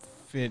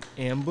CrossFit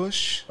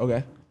Ambush.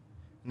 Okay.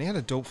 And they had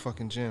a dope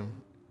fucking gym.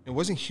 It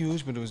wasn't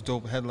huge, but it was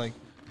dope. It had like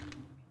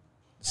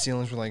the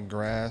ceilings were like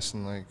grass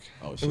and like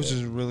it was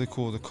just really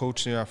cool. The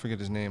coach there, I forget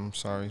his name. I'm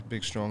sorry,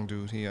 big strong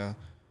dude. He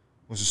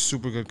was a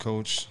super good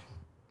coach.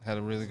 Had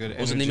a really good.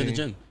 What's the name of the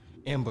gym?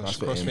 Ambush.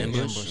 CrossFit CrossFit Ambush.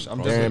 Ambush. I'm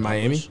There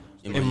definitely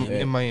in Miami.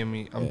 in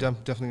Miami. I'm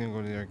definitely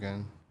gonna go there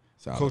again.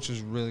 Solid. Coach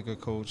is really good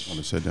coach. I'm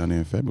gonna sit down there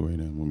in February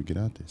then when we get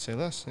out there. Say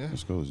less, yeah.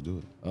 Let's go. Let's do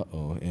it.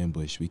 Uh-oh,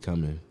 ambush. We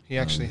coming. He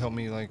actually helped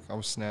me, like, I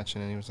was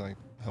snatching, and he was, like,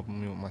 helping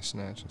me with my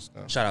snatch and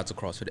stuff. Shout out to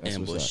CrossFit That's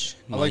what's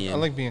Ambush. I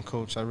like being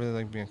coach. I really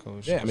like being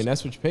coach. Yeah, I mean,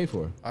 that's what you pay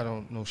for. I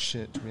don't know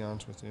shit, to be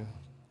honest with you.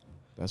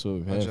 That's what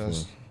we're I paying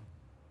just, for.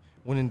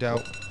 when in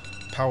doubt,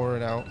 power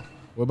it out.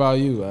 What about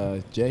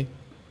you, Jay?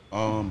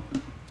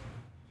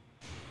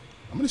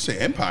 I'm gonna say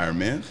Empire,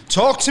 man.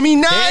 Talk to me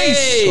nice!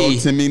 Hey!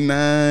 Talk to me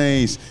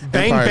nice.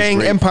 Bang, Empire's bang,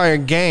 great. Empire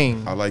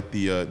gang. I like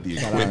the out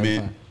equipment.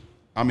 Empire.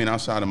 I mean,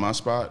 outside of my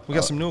spot, We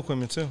got some new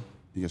equipment, too.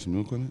 You got some new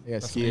equipment? Yeah,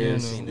 That's what we're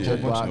skiers, doing. Yeah, jerk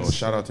Yeah, blocks. oh,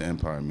 shout out to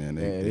Empire, man.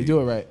 Yeah, they do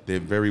it right. They're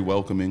very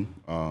welcoming.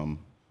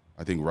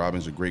 I think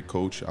Robin's a great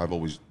coach. I've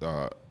always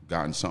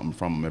gotten something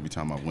from him every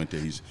time I went there.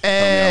 He's helped me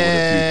out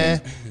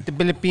with a few things. The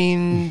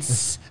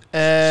Philippines.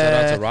 Shout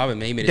out to Robin.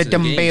 Man, he made it the to the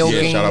dumbbell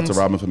games. Yeah, shout out to games.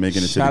 Robin for making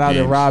it to the Shout out to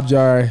games. Rob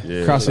Jar,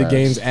 Yeah, CrossFit facts.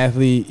 Games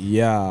athlete.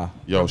 Yeah,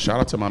 Yo, shout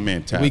out to my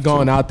man Taft. we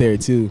going too. out there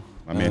too.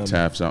 My man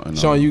Taft's out. And,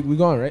 Sean, we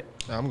going right?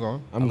 I'm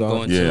going. I'm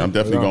going. too. Yeah, I'm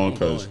definitely We're going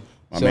going. because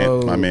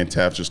So- my man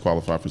Taft just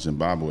qualified for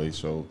Zimbabwe.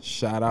 So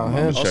Shout out I'm him.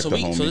 gonna Oh, check so the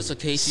so homie. this is a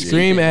KCC.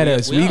 Scream thing. at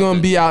us. We out gonna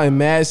there. be out in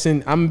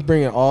Madison. I'm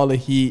bringing all the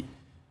heat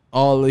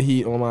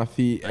on my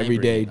feet I ain't every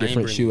day. bringing- I ain't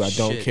Different shoe. bringing I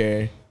don't shit.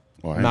 care.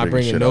 Oh, I I'm ain't not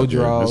bringing shit no out there.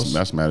 draws.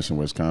 That's Madison,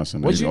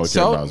 Wisconsin. What They you all care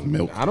so? about is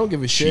milk. I don't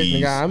give a shit,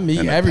 cheese, nigga. I meet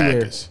and the everywhere.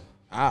 Packers.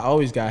 I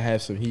always gotta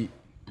have some heat.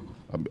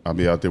 I'll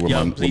be out there with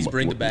Yo, my please with,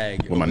 bring with, the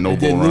bag. with my Open no it.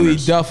 Then bull Louis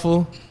runners.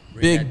 Duffel,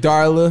 Big that.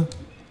 Darla.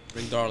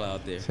 Bring Darla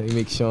out there. So he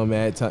makes Sean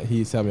mad.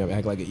 He's telling me I'm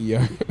act like an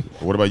ER.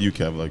 What about you,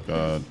 Kev? Like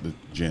the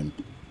gym?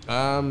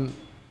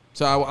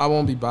 So I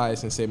won't be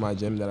biased and say my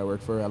gym that I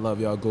work for. I love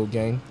y'all, Go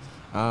Gang.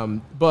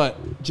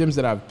 But gyms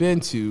that I've been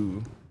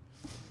to,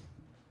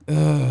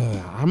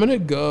 I'm gonna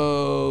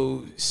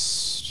go.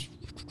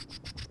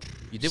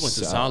 You did went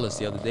to Solace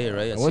the other day,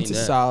 right? I went to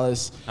that.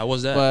 Solace. How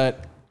was that?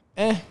 But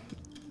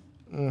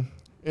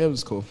it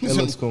was cool. It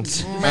looks cool.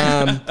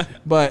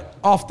 But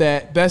off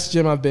that, best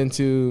gym I've been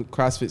to,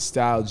 CrossFit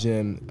style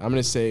gym. I'm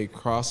gonna say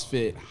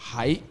CrossFit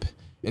Hype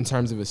in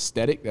terms of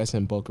aesthetic. That's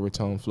in Boca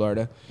Raton,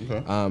 Florida.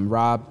 Okay.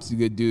 Rob's a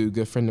good dude,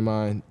 good friend of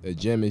mine. The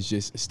gym is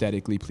just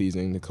aesthetically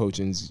pleasing. The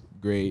coaching's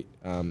great,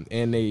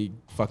 and they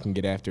fucking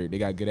get after it. They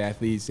got good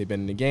athletes. They've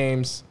been in the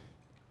games,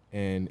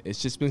 and it's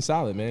just been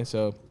solid, man.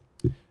 So,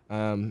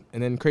 and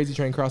then Crazy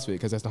Train CrossFit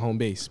because that's the home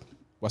base,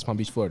 West Palm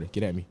Beach, Florida.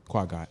 Get at me,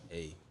 Quad God.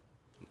 Hey,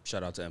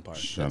 shout out to Empire.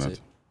 Shout That's out.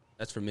 it.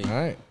 That's for me. All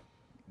right.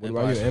 What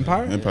Empire. about you,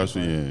 Empire? Empire,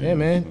 Yeah,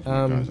 man.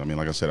 Guys, I mean,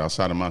 like I said,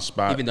 outside of my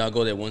spot, Even though I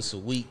go there once a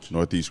week.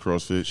 Northeast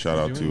CrossFit. Shout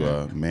out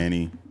to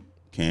Manny,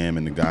 Cam,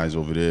 and the guys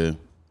over there.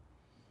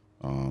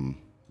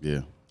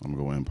 Yeah, I'm gonna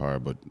go Empire,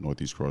 but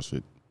Northeast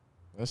CrossFit.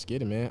 Let's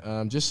get it,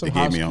 man. Just some They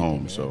gave me a housekeeping, home,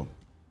 man. so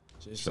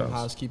Just some shouts.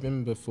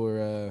 housekeeping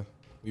before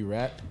we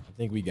wrap. I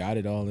think we got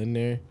it all in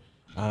there.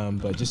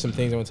 But just some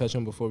things I want to touch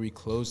on before we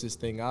close this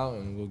thing out,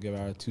 and we'll give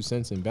our 2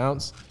 cents and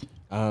bounce.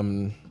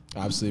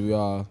 Obviously, we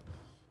all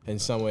in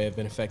some way have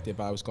been affected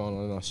by what's going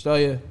on in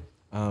Australia.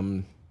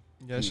 Yeah,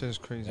 that shit is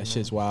crazy. That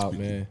shit's wild,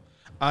 man.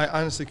 I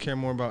honestly care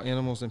more about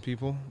animals than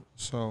people,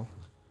 so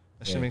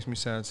that Yeah. shit makes me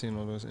sad seeing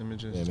all those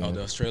images. Yeah, man. Oh,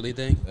 the Australia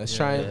thing? Let's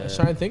try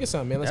and think of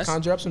something, man. Let's That's-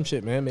 conjure up some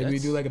shit, man. Maybe we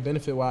that's- do like a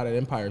benefit wild at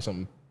Empire or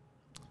something.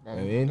 I'm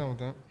I mean, down with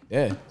that.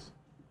 yeah.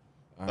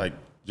 like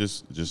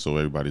just so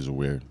everybody's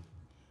aware,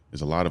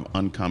 there's a lot of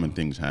uncommon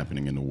things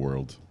happening in the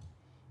world.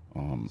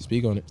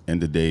 Speak on it.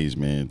 End of days,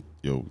 man.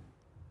 Yo,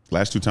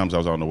 last 2 times I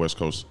was out on the West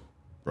Coast,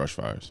 brush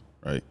fires,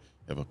 right?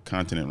 You have a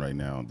continent right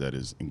now that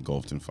is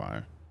engulfed in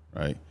fire,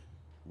 right?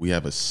 We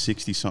have a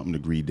 60-something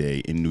degree day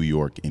in New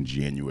York in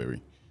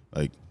January.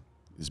 Like,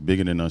 it's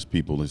bigger than us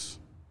people. Let's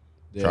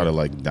try to,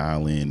 like,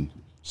 dial in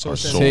our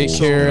souls. Take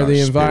care and of our the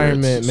spirits.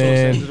 environment, So it's the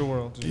end man. of the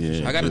world.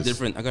 Yeah, I got a just-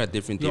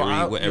 different Yo,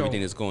 theory with yo,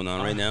 everything that's going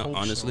on right now, hope so,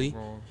 honestly.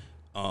 bro.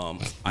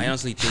 I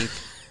honestly think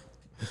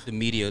the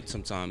media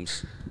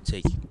sometimes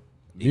take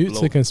Mute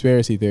to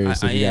conspiracy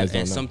theories if you guys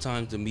don't and know.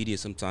 sometimes the media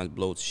sometimes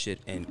blows shit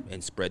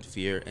and spread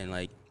fear, and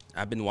like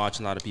I've been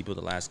watching a lot of people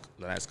the last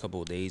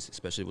couple of days,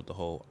 especially with the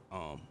whole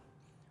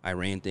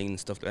Iran thing and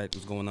stuff that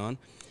was going on,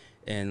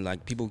 and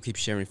like people keep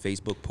sharing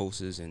Facebook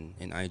posts and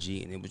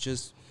IG, and it was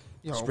just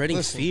Yo, spreading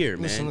listen, fear,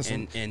 listen, man.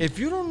 listen. And if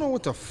you don't know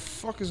what the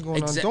fuck is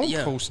going on, don't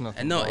post nothing.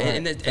 And no, bro.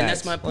 and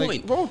that's my point.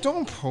 Like, bro,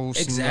 don't post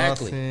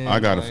Exactly. nothing. I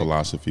got a like,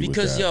 philosophy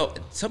Because with that.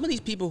 yo, some of these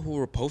people who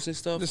are posting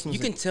stuff, Listen, you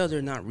can tell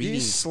they're not reading.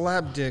 These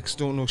slap dicks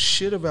don't know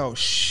shit about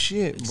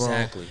shit, bro.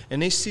 Exactly.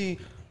 And they see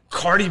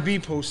Cardi B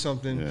post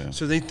something, Yeah.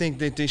 so they think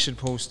that they should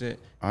post it.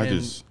 I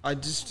And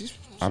just- these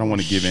I don't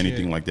want to give shit.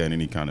 anything like that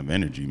any kind of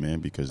energy,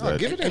 man, because No, that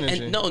give it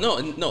energy. And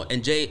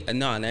and Jay,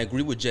 and I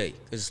agree with Jay,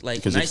 because like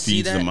Because when it I see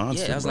feeds the that,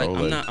 monster, yeah, I was bro,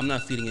 like, like- I'm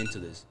not feeding into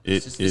this.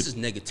 It- This is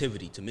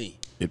negativity to me.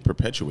 it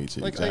perpetuates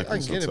it. Like, exactly. I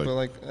So get it's it, but,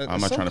 like, at I'm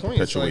not some trying to point,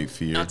 it's perpetuate like-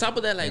 fear. On top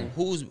of that, like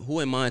who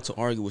am I to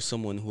argue with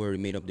someone who already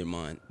made up their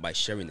mind by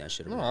sharing that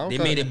shit? No, already? I don't They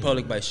kinda- made it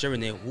public by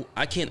sharing it.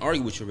 I can't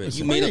argue with you already.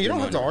 You Oh, made yeah, up you your don't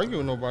mind. have to argue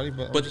with nobody,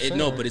 but I'm But just saying,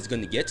 like, it's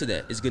going to get to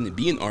that. It's going to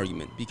be an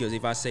argument, because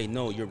if I say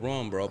no, you're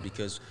wrong, bro,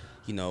 because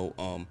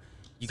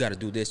you got to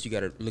do this, you got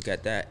to look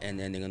at that, and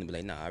then they're going to be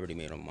like, nah, I already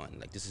made up my mind.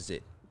 Like, this is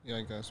it. yeah,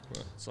 I guess,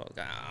 but So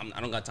I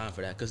don't got time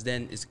for that, because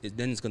then it's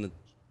going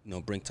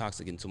to bring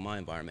toxic into my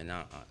environment.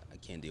 Now I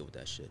can't deal with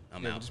that shit.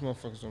 I'm yeah, out. these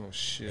motherfuckers don't know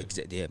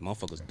shit. Yeah,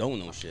 motherfuckers don't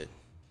know shit.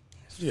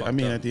 It's Yeah, I fucked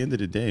mean, up. at the end of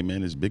the day,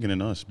 man, it's bigger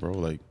than us, bro.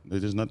 Like,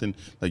 there's nothing.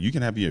 Like, you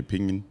can have your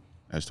opinion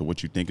as to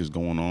what you think is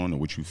going on or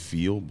what you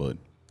feel, but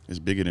it's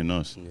bigger than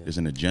us. There's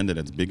an agenda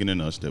that's bigger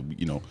than us that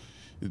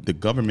the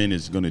government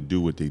is going to do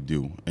what they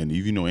do. And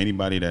if you know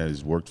anybody that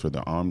has worked for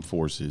the armed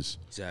forces,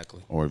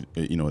 Exactly. or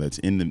that's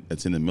in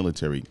the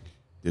military,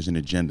 there's an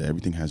agenda.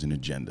 Everything has an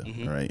agenda,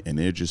 Mm-hmm. all right? And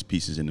they're just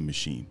pieces in the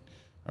machine,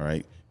 all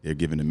right? They're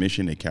given a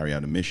mission, they carry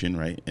out a mission,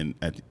 right? And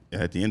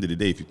at the end of the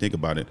day, if you think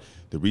about it,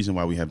 the reason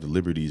why we have the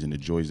liberties and the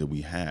joys that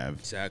we have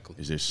Exactly.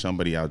 is there's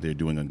somebody out there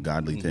doing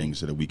ungodly things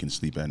so that we can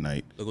sleep at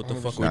night. Look what the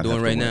fuck Not we're doing have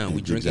to right work. now.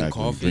 We drinking Exactly.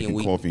 coffee Drinking and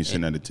we coffee and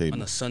sitting at the table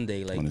on a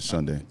Sunday. Like on a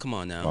Sunday. Come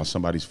on now. While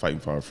somebody's fighting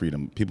for our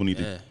freedom. People need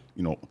Yeah.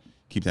 to,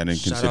 keep that in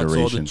Shout out to all the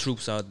consideration.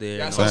 troops out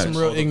there. I and saw all some the-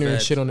 real all the ignorant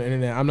vets. shit on the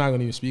internet. I'm not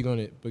gonna even speak on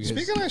it because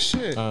Speaking of that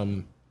shit,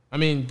 I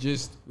mean,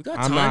 just We got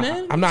I'm time, not.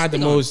 man. I'm not the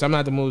Speak on most. I'm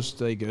not the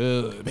most like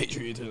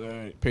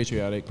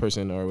patriotic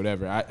person or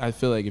whatever. I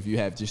feel like if you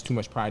have just too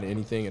much pride in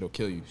anything, it'll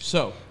kill you.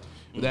 So,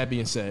 with that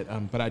being said,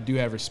 but I do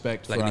have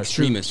respect Like for an our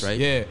extremist, troops. right?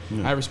 Yeah,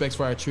 I have respect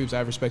for our troops. I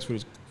have respect for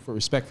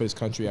respect for this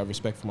country. I have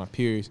respect for my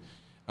peers.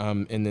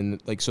 And then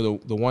so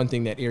the one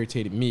thing that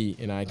irritated me,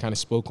 and I kind of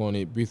spoke on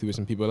it briefly with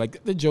some people,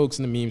 like the jokes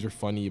and the memes were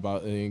funny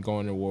about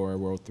going to war,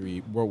 World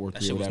War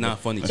That III, shit was whatever. not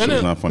funny. That to shit me.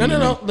 was not funny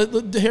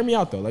to No. Hear me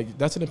out though. Like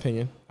that's an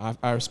opinion.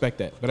 I respect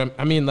that. But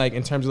I mean, like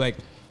in terms of like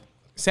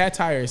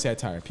satire is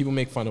satire. People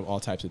make fun of all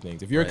types of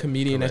things. If you're a Right,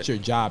 comedian, that's correct.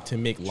 your job to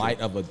make light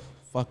of a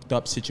fucked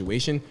up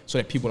situation so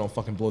that people don't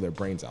fucking blow their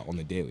brains out on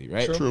the daily,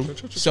 right? True.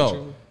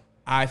 So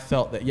I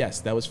felt that,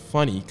 yes, that was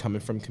funny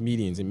coming from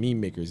comedians and meme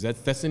makers.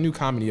 That's the new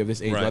comedy of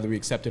this age, Right. whether we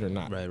accept it or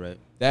not. Right.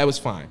 That was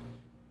fine.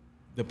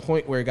 The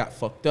point where it got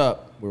fucked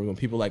up, where when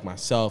people like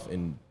myself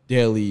and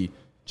daily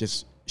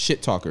just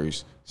shit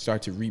talkers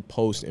start to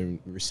repost and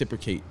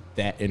reciprocate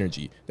that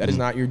energy. That is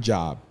not your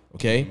job,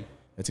 okay?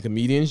 That's a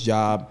comedian's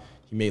job.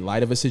 He made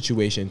light of a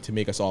situation to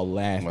make us all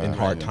laugh in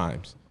hard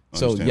times.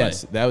 So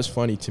yes, that was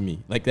funny to me.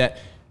 Like that,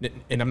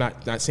 and I'm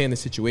not saying the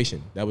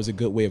situation. That was a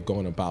good way of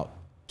going about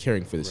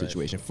caring for the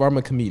situation from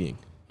a comedian.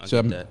 So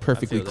I'm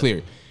perfectly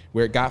clear.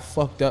 Where it got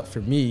fucked up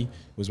for me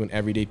was when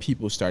everyday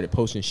people started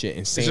posting shit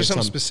and saying Is there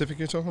something specific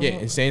you're talking about? Yeah,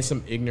 and saying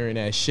some ignorant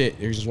ass shit.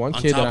 There's just one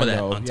kid that I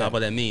know. On top of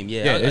that meme,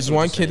 Yeah, there's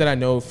one kid that I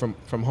know from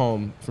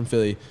home, from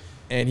Philly,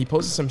 and he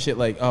posted some shit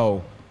like,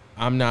 oh,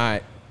 I'm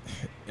not,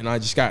 and I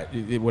just got,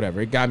 whatever.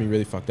 It got me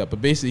really fucked up.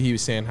 But basically he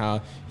was saying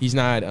how he's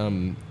not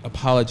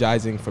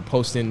apologizing for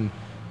posting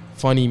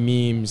funny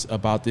memes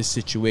about this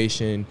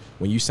situation.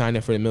 When you signed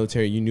up for the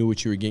military, you knew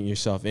what you were getting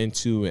yourself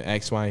into and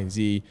X, Y, and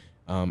Z.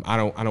 I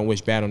don't wish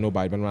bad on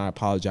nobody, but I'm not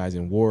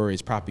apologizing. War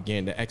is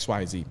propaganda, X, Y,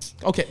 and Z.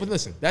 Okay, but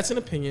listen, that's an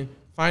opinion.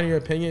 Find your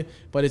opinion,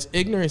 but it's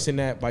ignorance in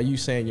that by you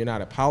saying you're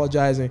not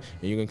apologizing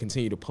and you're gonna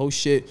continue to post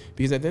shit,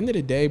 because at the end of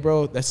the day,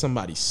 bro, that's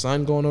somebody's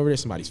son going over there,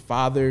 somebody's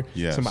father,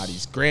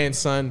 somebody's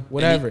grandson,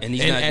 whatever. And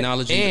he's not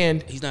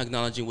acknowledging. He's not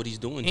acknowledging what he's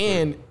doing.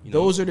 And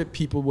those are the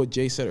people, what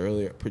Jay said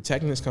earlier,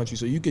 protecting this country,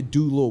 so you could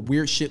do little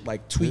weird shit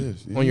like tweet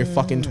on your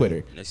fucking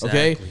Twitter. Exactly.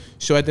 Okay,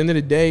 so at the end of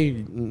the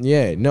day,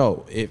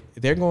 if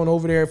they're going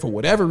over there for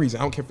whatever reason,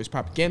 I don't care if it's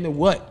propaganda,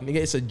 what, nigga,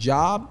 it's a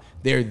job.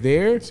 They're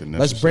there.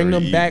 Let's bring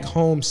them back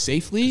home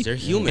safely. They're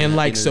human. And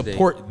like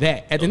support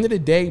that. At the end of the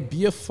day,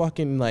 be a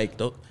fucking like.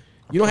 You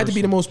don't have to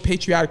be the most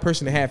patriotic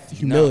person to have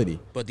humility.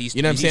 But these,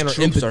 you know what I'm saying, or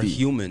troops empathy. are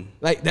human.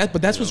 Like that.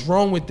 But that's what's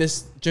wrong with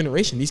this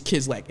generation. These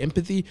kids lack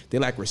empathy. They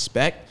lack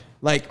respect.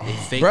 Like,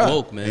 fake bruh,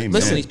 woke, man.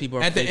 Listen, These people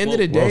are at the fake end of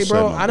the woke. day,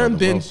 bro, Well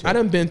said, I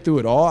done been through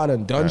it all. I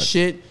done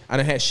shit. I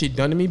done had shit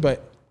done to me.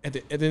 But at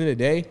the end of the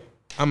day,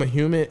 I'm a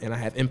human and I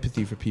have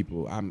empathy for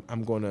people.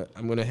 I'm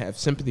gonna have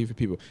sympathy for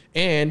people,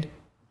 and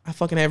I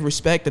fucking have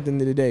respect at the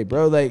end of the day,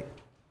 bro. Like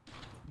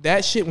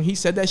that shit, when he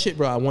said that shit,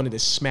 bro, I wanted to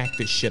smack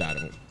the shit out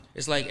of him.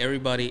 It's like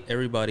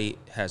everybody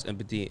has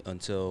empathy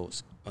until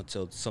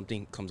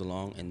something comes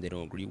along and they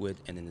don't agree with,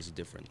 and then it's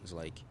different. It's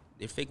like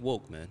they're fake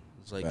woke, man.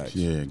 It's like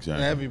yeah,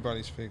 exactly.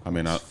 Everybody's fake woke. I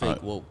mean,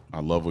 fake woke. I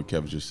love what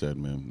Kev just said,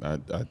 man.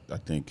 I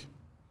think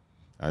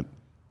I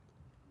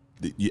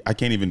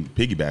can't even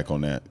piggyback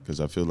on that because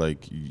I feel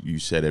like you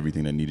said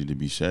everything that needed to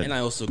be said. And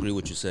I also agree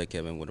with what you said,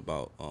 Kevin. What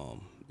about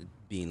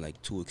being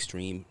like too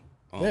extreme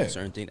on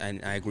certain things?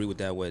 And I agree with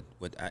that.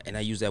 And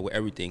I use that with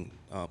everything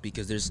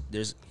because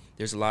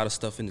there's a lot of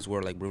stuff in this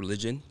world, like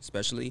religion,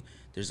 especially.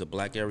 There's a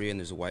black area and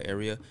there's a white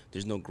area.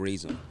 There's no gray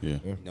zone. Yeah.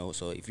 You know,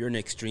 so if you're an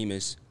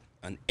extremist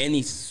on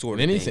any sort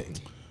of thing,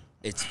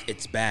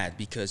 it's bad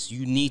because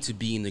you need to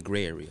be in the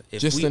gray area.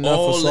 If just we enough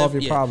all to solve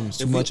live, your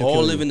problems. If we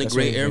all live in the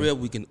gray area,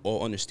 we can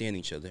all understand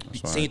each other.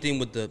 Same thing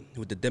with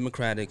the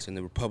Democrats and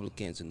the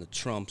Republicans and the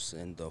Trumps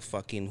and the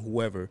fucking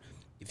whoever.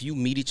 If you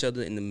meet each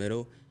other in the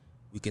middle,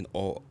 we can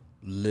all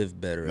live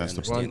better. That's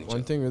and the understand each one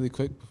other. thing really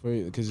quick,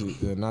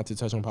 because not to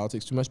touch on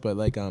politics too much, but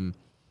like I'm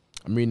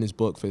reading this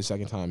book for the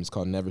second time. It's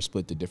called Never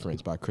Split the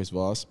Difference by Chris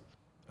Voss.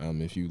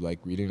 If you like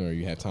reading or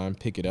you have time,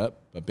 pick it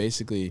up. But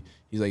basically,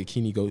 he's like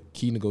a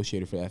key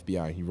negotiator for the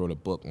FBI. He wrote a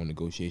book on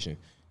negotiation.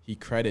 He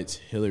credits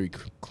Hillary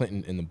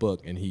Clinton in the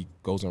book, and he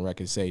goes on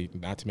record to say,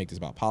 not to make this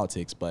about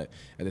politics, but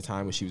at the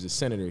time when she was a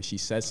senator, she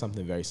said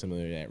something very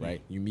similar to that,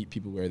 right? You meet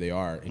people where they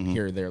are and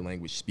hear their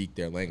language, speak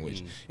their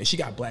language. And she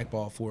got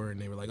blackballed for it,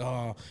 and they were like,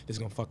 oh, this is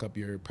going to fuck up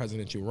your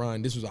presidential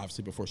run. This was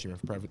obviously before she ran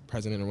for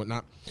president or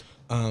whatnot.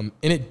 And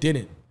it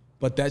didn't.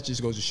 But that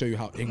just goes to show you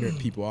how ignorant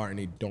people are, and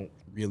they don't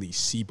really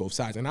see both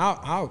sides. And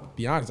I'll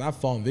be honest, I've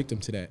fallen victim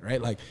to that,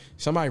 right? Like,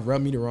 somebody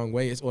rubbed me the wrong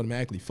way, it's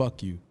automatically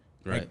fuck you.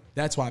 Right. Like,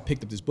 that's why I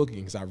picked up this book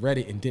again, because I read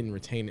it and didn't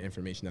retain the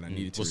information that I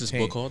needed to retain. What's this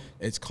book called?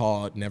 It's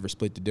called Never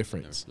Split the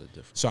Difference.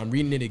 So I'm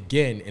reading it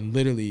again, and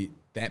literally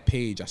that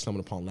page I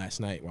stumbled upon last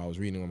night while I was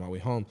reading on my way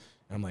home.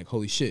 And I'm like,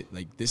 holy shit,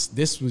 like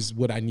this was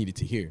what I needed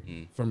to hear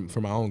from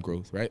my own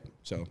growth, right?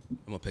 So I'm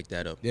gonna pick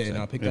that up. Yeah, and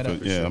I'll pick that up.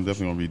 Yeah, I'm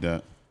definitely gonna read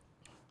that.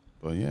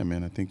 But yeah,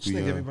 man, I think I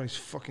think everybody's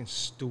fucking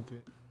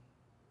stupid.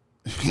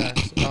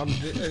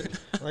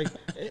 Like,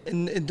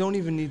 and it don't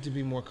even need to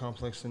be more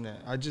complex than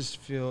that. I just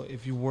feel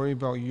if you worry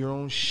about your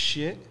own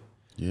shit,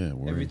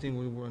 everything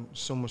would run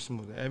so much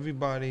smoother.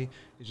 Everybody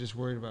is just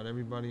worried about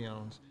everybody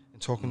else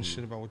and talking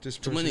shit about what this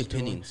person is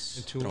doing.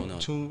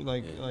 Too many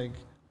opinions.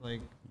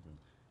 Like,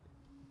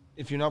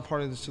 if you're not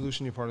part of the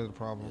solution, you're part of the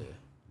problem. Yeah.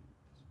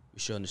 We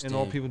should understand. And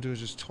all people do is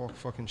just talk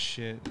fucking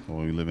shit.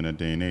 Well, we live in that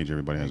day and age.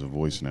 Everybody has a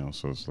voice now,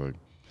 so it's like,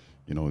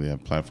 you know, they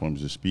have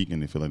platforms to speak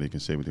and they feel like they can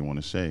say what they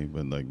want to say.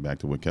 But like back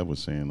to what Kev was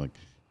saying, like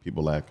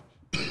people lack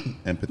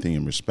empathy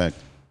and respect,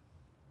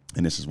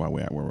 and this is why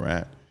we're at where we're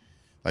at.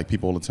 Like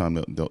people all the time,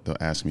 they'll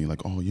ask me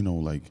like, oh, you know,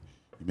 like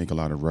you make a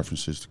lot of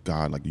references to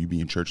God, like you be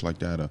in church like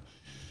that.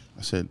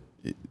 I said,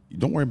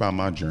 don't worry about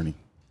my journey.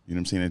 You know what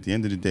I'm saying? At the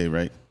end of the day,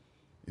 right?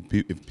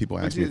 if people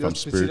ask me if I'm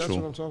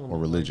spiritual or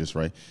religious,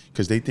 right?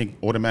 Because they think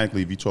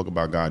automatically if you talk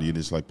about God, you're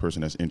this like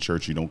person that's in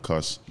church, you don't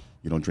cuss,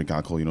 you don't drink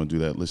alcohol, you don't do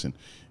that. Listen,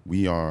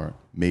 we are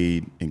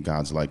made in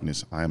God's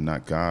likeness. I am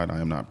not God. I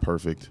am not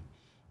perfect.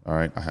 All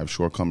right. I have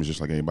shortcomings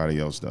just like anybody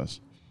else does.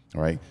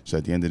 All right. So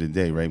at the end of the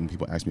day, right, when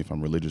people ask me if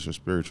I'm religious or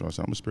spiritual, I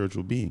say I'm a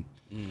spiritual being.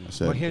 I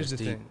said, but here's the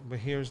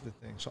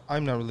thing. So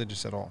I'm not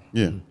religious at all.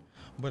 Yeah.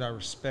 But I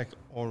respect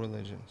all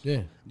religions.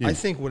 Yeah. I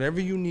think whatever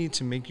you need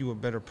to make you a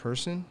better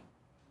person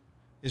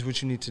is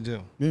what you need to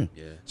do. Yeah.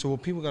 So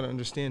what people got to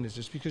understand is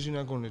just because you're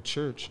not going to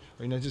church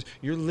or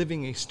you're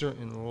living a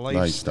certain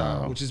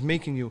lifestyle, which is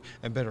making you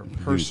a better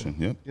person.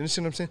 Yep. You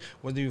understand what I'm saying?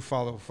 Whether you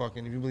follow if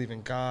you believe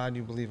in God,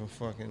 you believe in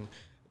fucking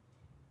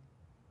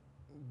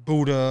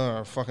Buddha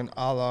or fucking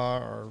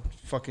Allah or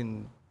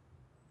fucking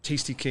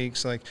tasty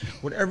cakes, like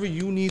whatever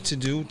you need to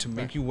do to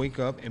make you wake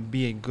up and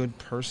be a good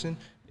person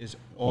is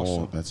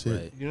awesome. That's it.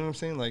 Right. You know what I'm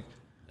saying? Like,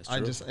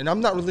 and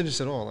I'm not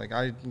religious at all. Like,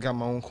 I got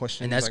my own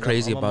questions. And that's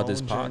crazy about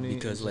this pod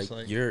because like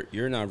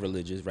you're not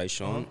religious, right,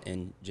 Shaun?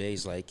 And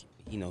Jay's like,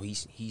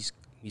 he's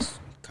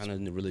kind of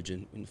in the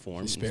religion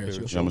form.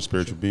 Spiritual. Yeah, I'm a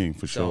spiritual being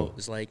for sure. So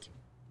it's like,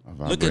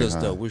 look at us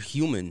though. We're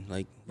human.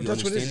 Like,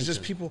 that's what it is. It's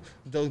just people.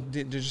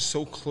 They're just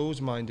so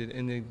closed-minded,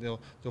 and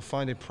they'll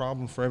find a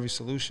problem for every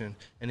solution,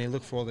 and they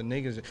look for all the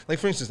negatives. Like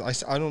for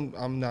instance,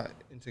 I'm not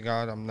into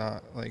God. I'm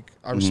not like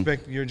I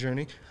respect your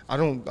journey. I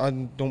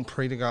don't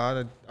pray to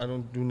God. I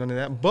don't do none of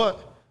that.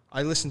 But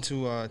I listen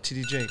to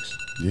TD Jakes.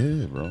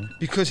 Yeah, bro.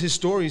 Because his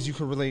stories,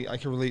 I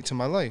can relate to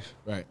my life,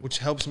 right? Which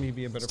helps me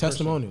be a better person.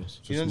 Testimonials.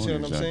 You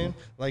understand what I'm saying?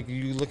 Like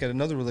you look at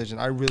another religion.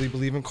 I really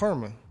believe in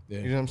karma. Yeah.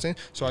 You know what I'm saying?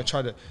 So I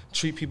try to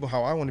treat people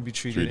how I want to be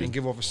treated and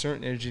give off a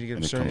certain energy to get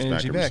a certain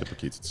energy back. It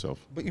reciprocates itself.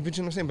 But you know what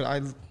I'm saying?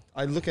 But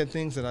I look at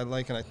things that I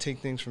like and I take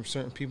things from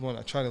certain people and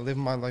I try to live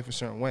my life a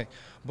certain way.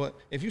 But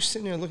if you're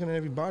sitting there looking at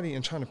everybody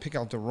and trying to pick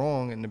out the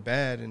wrong and the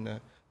bad and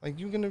the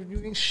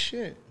you ain't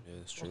shit. Yeah,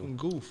 that's true. Fucking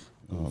goof.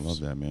 Oh, I love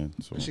that, man.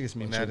 So that shit gets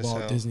me mad as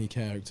hell. Disney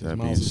characters. That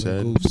being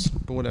said, goofs.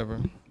 But whatever.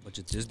 But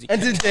you're Disney.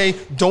 End of the day,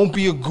 don't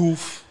be a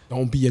goof.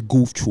 Don't be a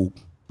goof troop.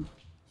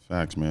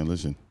 Facts, man.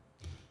 Listen.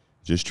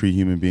 Just treat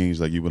human beings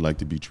like you would like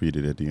to be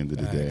treated at the end of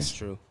the day. That's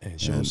true. And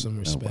show some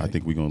respect. I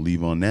think we're gonna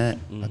leave on that.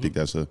 I think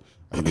I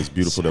think it's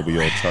beautiful that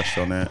we all touched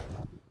on that.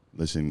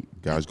 Listen,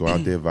 guys, go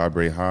out there,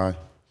 vibrate high.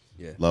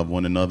 Yeah. Love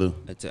one another.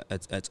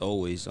 That's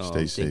always.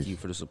 Stay safe. Thank you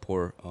for the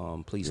support.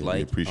 Please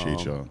we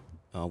appreciate y'all.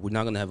 We're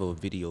not gonna have a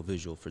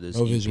visual for this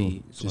no EP.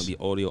 Visual. It's gonna be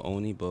audio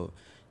only, but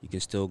you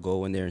can still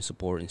go in there and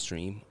support and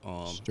stream.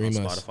 Stream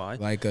on us, Spotify.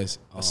 like us,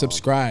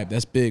 subscribe.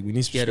 That's big. We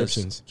need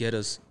subscriptions. Get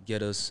us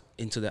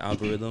into the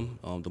algorithm.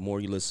 The more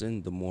you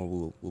listen, the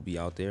more we'll be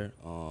out there.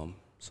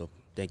 So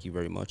thank you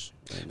very much.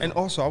 And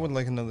also, I would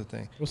like another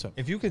thing. What's up?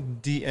 If you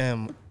could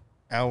DM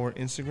our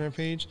Instagram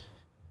page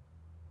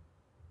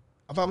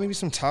about maybe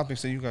some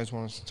topics that you guys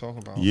want us to talk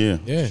about. Yeah.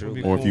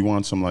 Or if you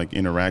want some like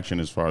interaction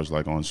as far as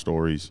like on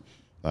stories,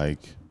 and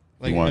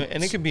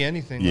it could be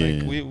anything.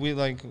 Yeah.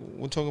 Like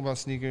we'll talk about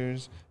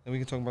sneakers and we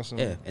can talk about some.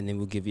 Yeah, and then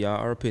we'll give you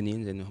our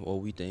opinions and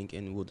what we think,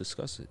 and we'll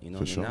discuss it. You know,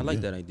 For sure, I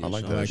like that idea. I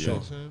like Shaun.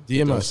 that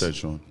idea. DM us. Said,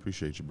 Shaun.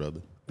 Appreciate you,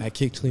 brother. At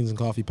Kick Cleans and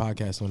Coffee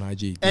Podcast on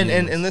IG.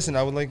 And listen,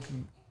 I would like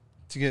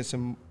to get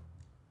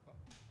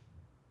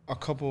a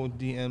couple of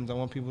DMs. I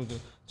want people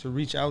to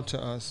reach out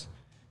to us,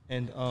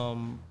 and I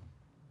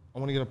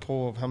want to get a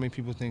poll of how many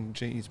people think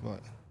Jay eats butt.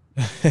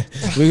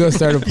 We're going to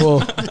start a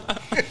poll.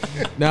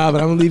 Nah,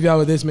 but I'm going to leave y'all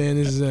with this, man.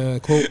 This is a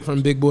quote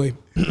from Big Boy.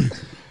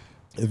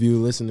 If you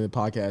listen to the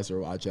podcast or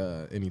watch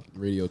any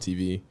radio,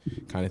 TV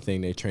kind of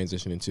thing they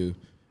transition into,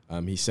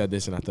 he said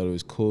this, and I thought it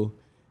was cool.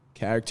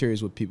 Character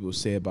is what people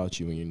say about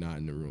you when you're not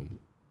in the room.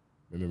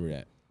 Remember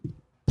that.